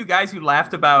same two guys who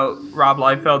laughed about Rob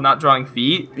Liefeld not drawing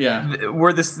feet,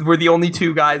 were the only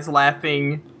two guys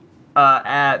laughing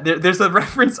at. There's a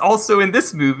reference also in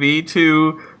this movie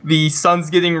to the sun's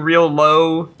getting real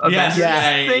low. Yes.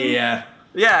 Avengers thing.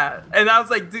 Yeah. And I was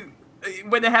like, dude,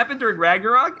 when it happened during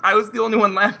Ragnarok, I was the only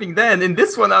one laughing then. In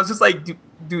this one, I was just like,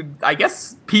 dude, I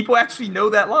guess people actually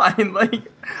know that line.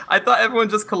 Like, I thought everyone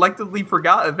just collectively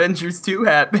forgot Avengers 2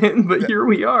 happened, but here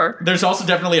we are. There's also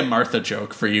definitely a Martha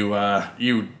joke for you. Yeah,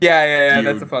 you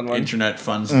that's a fun one. Internet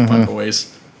fun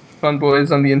boys. Fun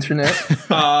boys on the internet.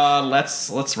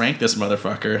 Let's rank this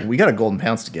motherfucker. We got a golden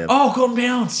pounce to give. Oh, Golden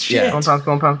Bounce. Shit. Yeah.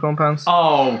 Golden pounds.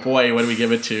 Oh boy, what do we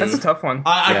give it to? That's a tough one.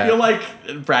 I feel like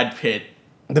Brad Pitt.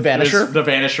 The Vanisher? The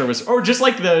Vanisher was, or just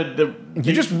like the.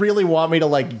 You just really want me to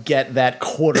like get that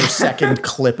quarter-second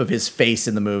clip of his face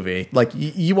in the movie. Like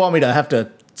you want me to have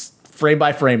to frame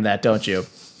by frame that, don't you?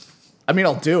 I mean,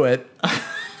 I'll do it.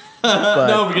 But,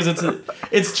 no, because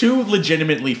it's too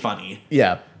legitimately funny.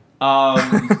 Yeah. You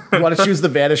want to choose the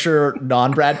Vanisher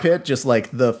non-Brad Pitt, just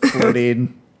like the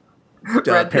floating Brad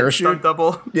Pitt parachute? stunt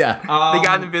double. Yeah. They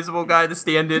got an invisible guy to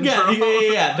stand in. Yeah, for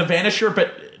yeah. The Vanisher,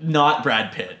 but not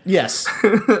Brad Pitt. Yes. No,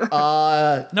 do you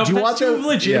that's want too to-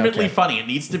 legitimately Yeah, okay. funny. It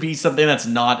needs to be something that's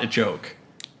not a joke.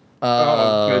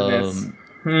 Oh, goodness.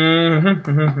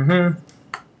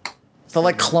 The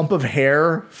like clump of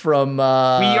hair from We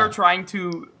are trying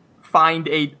to find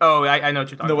a. Oh, I know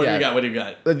what you're talking No, what about. do you got? What do you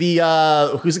got?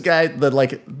 the who's the guy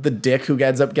the dick who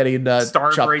ends up getting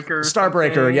Starbreaker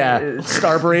Starbreaker, something. yeah.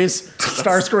 Starbreeze,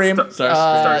 Starscream.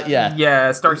 Starscream. Yeah.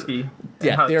 Yeah, Starsky.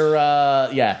 Yeah, Hutch. they're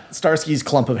Starsky's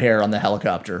clump of hair on the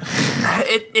helicopter.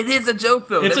 It is a joke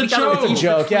though. It's We a gotta joke. keep It's a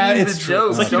joke, between yeah, the it's true. jokes,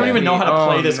 It's like you don't even know how to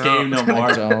play this game no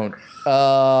more. Don't.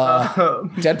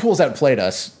 Deadpool's outplayed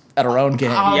us. at our own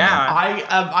game. Yeah.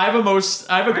 I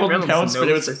have a golden Reynolds pounce, but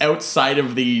it knows was this. outside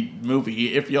of the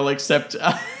movie. If you'll accept,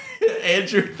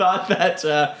 Andrew thought that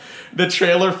the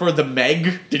trailer for the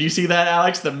Meg. Did you see that,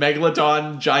 Alex? The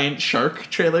Megalodon giant shark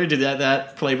trailer. Did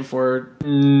that play before?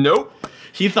 Nope.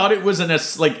 He thought it was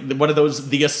like one of those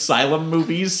The Asylum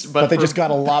movies, but they for- just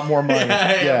got a lot more money.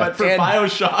 yeah, but for And-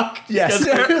 Bioshock. Yes,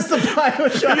 Because- it was the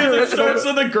Bioshock. Because it starts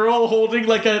with a girl holding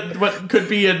like what could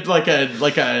be a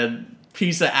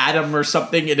piece of atom or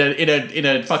something in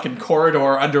a fucking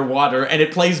corridor underwater, and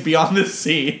it plays Beyond the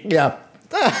Sea. Yeah.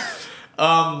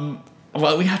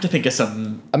 Well, we have to think of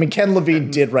something. I mean, Ken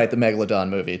Levine did write the Megalodon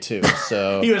movie too,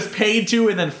 so He was paid to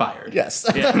and then fired. yes.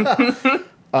 Yeah.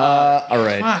 All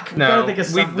right. Fuck. We No, gotta think of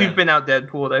something. we've been out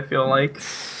Deadpooled. I feel like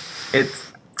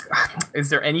it's. Is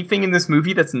there anything in this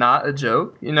movie that's not a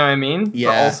joke? You know what I mean? Yeah.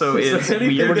 But also Is is there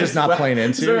anything weird. We're just not playing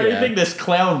into, Is there yeah. anything this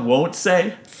clown won't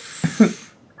say?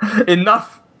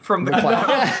 Enough from the clown.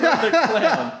 The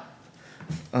clown.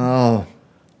 Oh,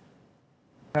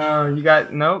 Oh, you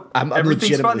got nope. I'm Everything's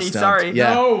legitimately funny. stumped. Sorry.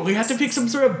 Yeah. No, we have to pick some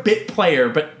sort of bit player,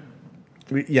 but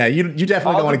yeah. You definitely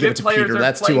All don't want the to give it to bit players Peter. are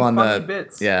That's too playing on the. funny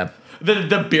bits. Yeah.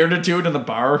 the bearded dude in the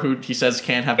bar who he says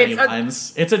can't have any It's a-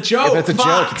 lines. It's a joke. If it's a Fuck.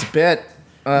 joke, it's a bit.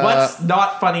 What's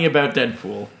not funny about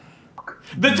Deadpool?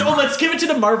 Let's give it to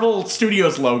the Marvel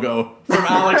Studios logo from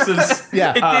Alex's. Yeah.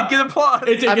 It did get applause.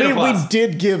 It did I get mean, applause. we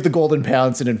did give the Golden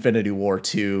Pounds in Infinity War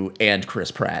to and Chris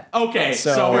Pratt. Okay,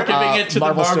 so, So, we're giving it to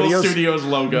Marvel the Marvel Studios? Studios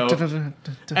logo,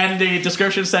 and the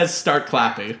description says "Start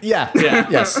clapping." Yeah. Yeah.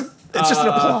 Yes. It's just an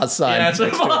applause sign. Yeah, it's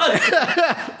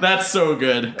applause. That's so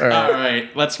good. All right,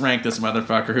 let's rank this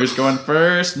motherfucker. Who's going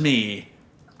first? Me.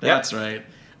 That's right.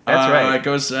 That's right. It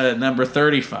goes number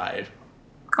 35.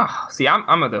 Oh, see, I'm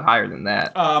gonna go higher than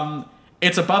that.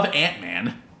 It's above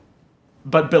Ant-Man,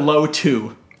 but below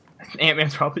 2.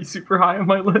 Ant-Man's probably super high on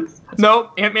my list.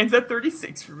 Nope, Ant-Man's at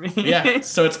 36 for me. Yeah,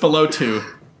 so it's below 2.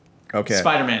 Okay.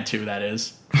 Spider-Man 2, that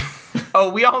is. Oh,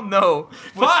 we all know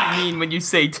what Fuck! you mean when you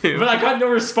say two. But I got no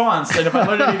response, and if I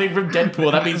learned anything from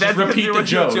Deadpool, that means just That's 'cause repeat there the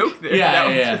was no joke. joke there. Yeah, That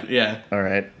was yeah, just- yeah. All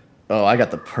right. Oh, I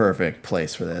got the perfect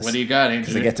place for this. What do you got, Because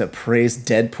I Andrew? get to praise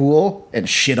Deadpool and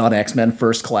shit on X-Men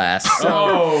First Class. So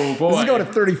Oh, boy. this is going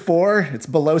to 34. It's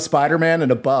below Spider-Man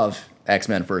and above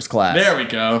X-Men First Class. There we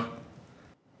go.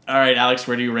 All right, Alex,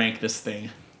 where do you rank this thing?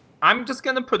 I'm just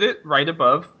gonna put it right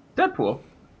above Deadpool,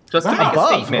 just to Right make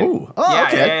above? a statement. Ooh. Oh, yeah,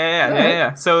 okay.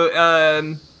 yeah.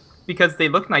 So, because they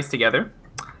look nice together,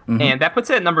 and that puts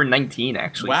it at number 19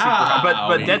 actually. Wow. Super high.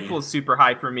 But Deadpool's super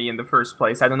high for me in the first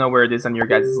place. I don't know where it is on your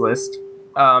guys' list.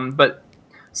 But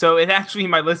so it actually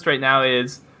my list right now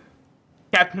is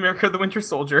Captain America: The Winter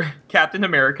Soldier, Captain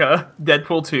America,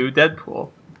 Deadpool 2,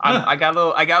 Deadpool. I got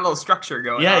a little structure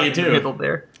going. Yeah, on you in do. the middle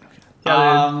there.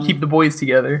 Gotta keep the boys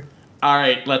together. All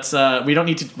right, let's. We don't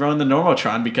need to run the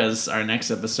Normotron because our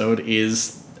next episode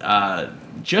is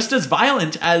just as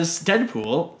violent as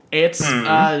Deadpool. It's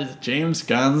James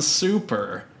Gunn's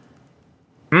Super.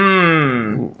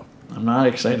 I'm not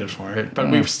excited for it, but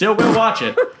we still will watch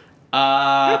it.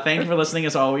 Thank you for listening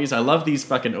as always. I love these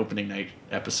fucking opening night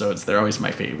episodes. They're always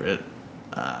my favorite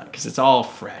because it's all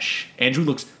fresh. Andrew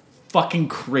looks fucking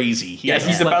crazy. He hasn't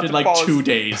he's slept about in to like fall 2 asleep.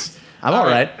 days. I'm all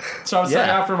right. So I'm signing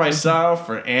Yeah. out for myself,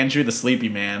 for Andrew the Sleepy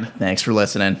Man, Thanks for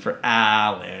listening. for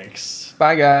Alex.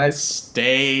 Bye, guys.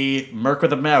 Stay Merc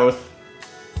with a mouth.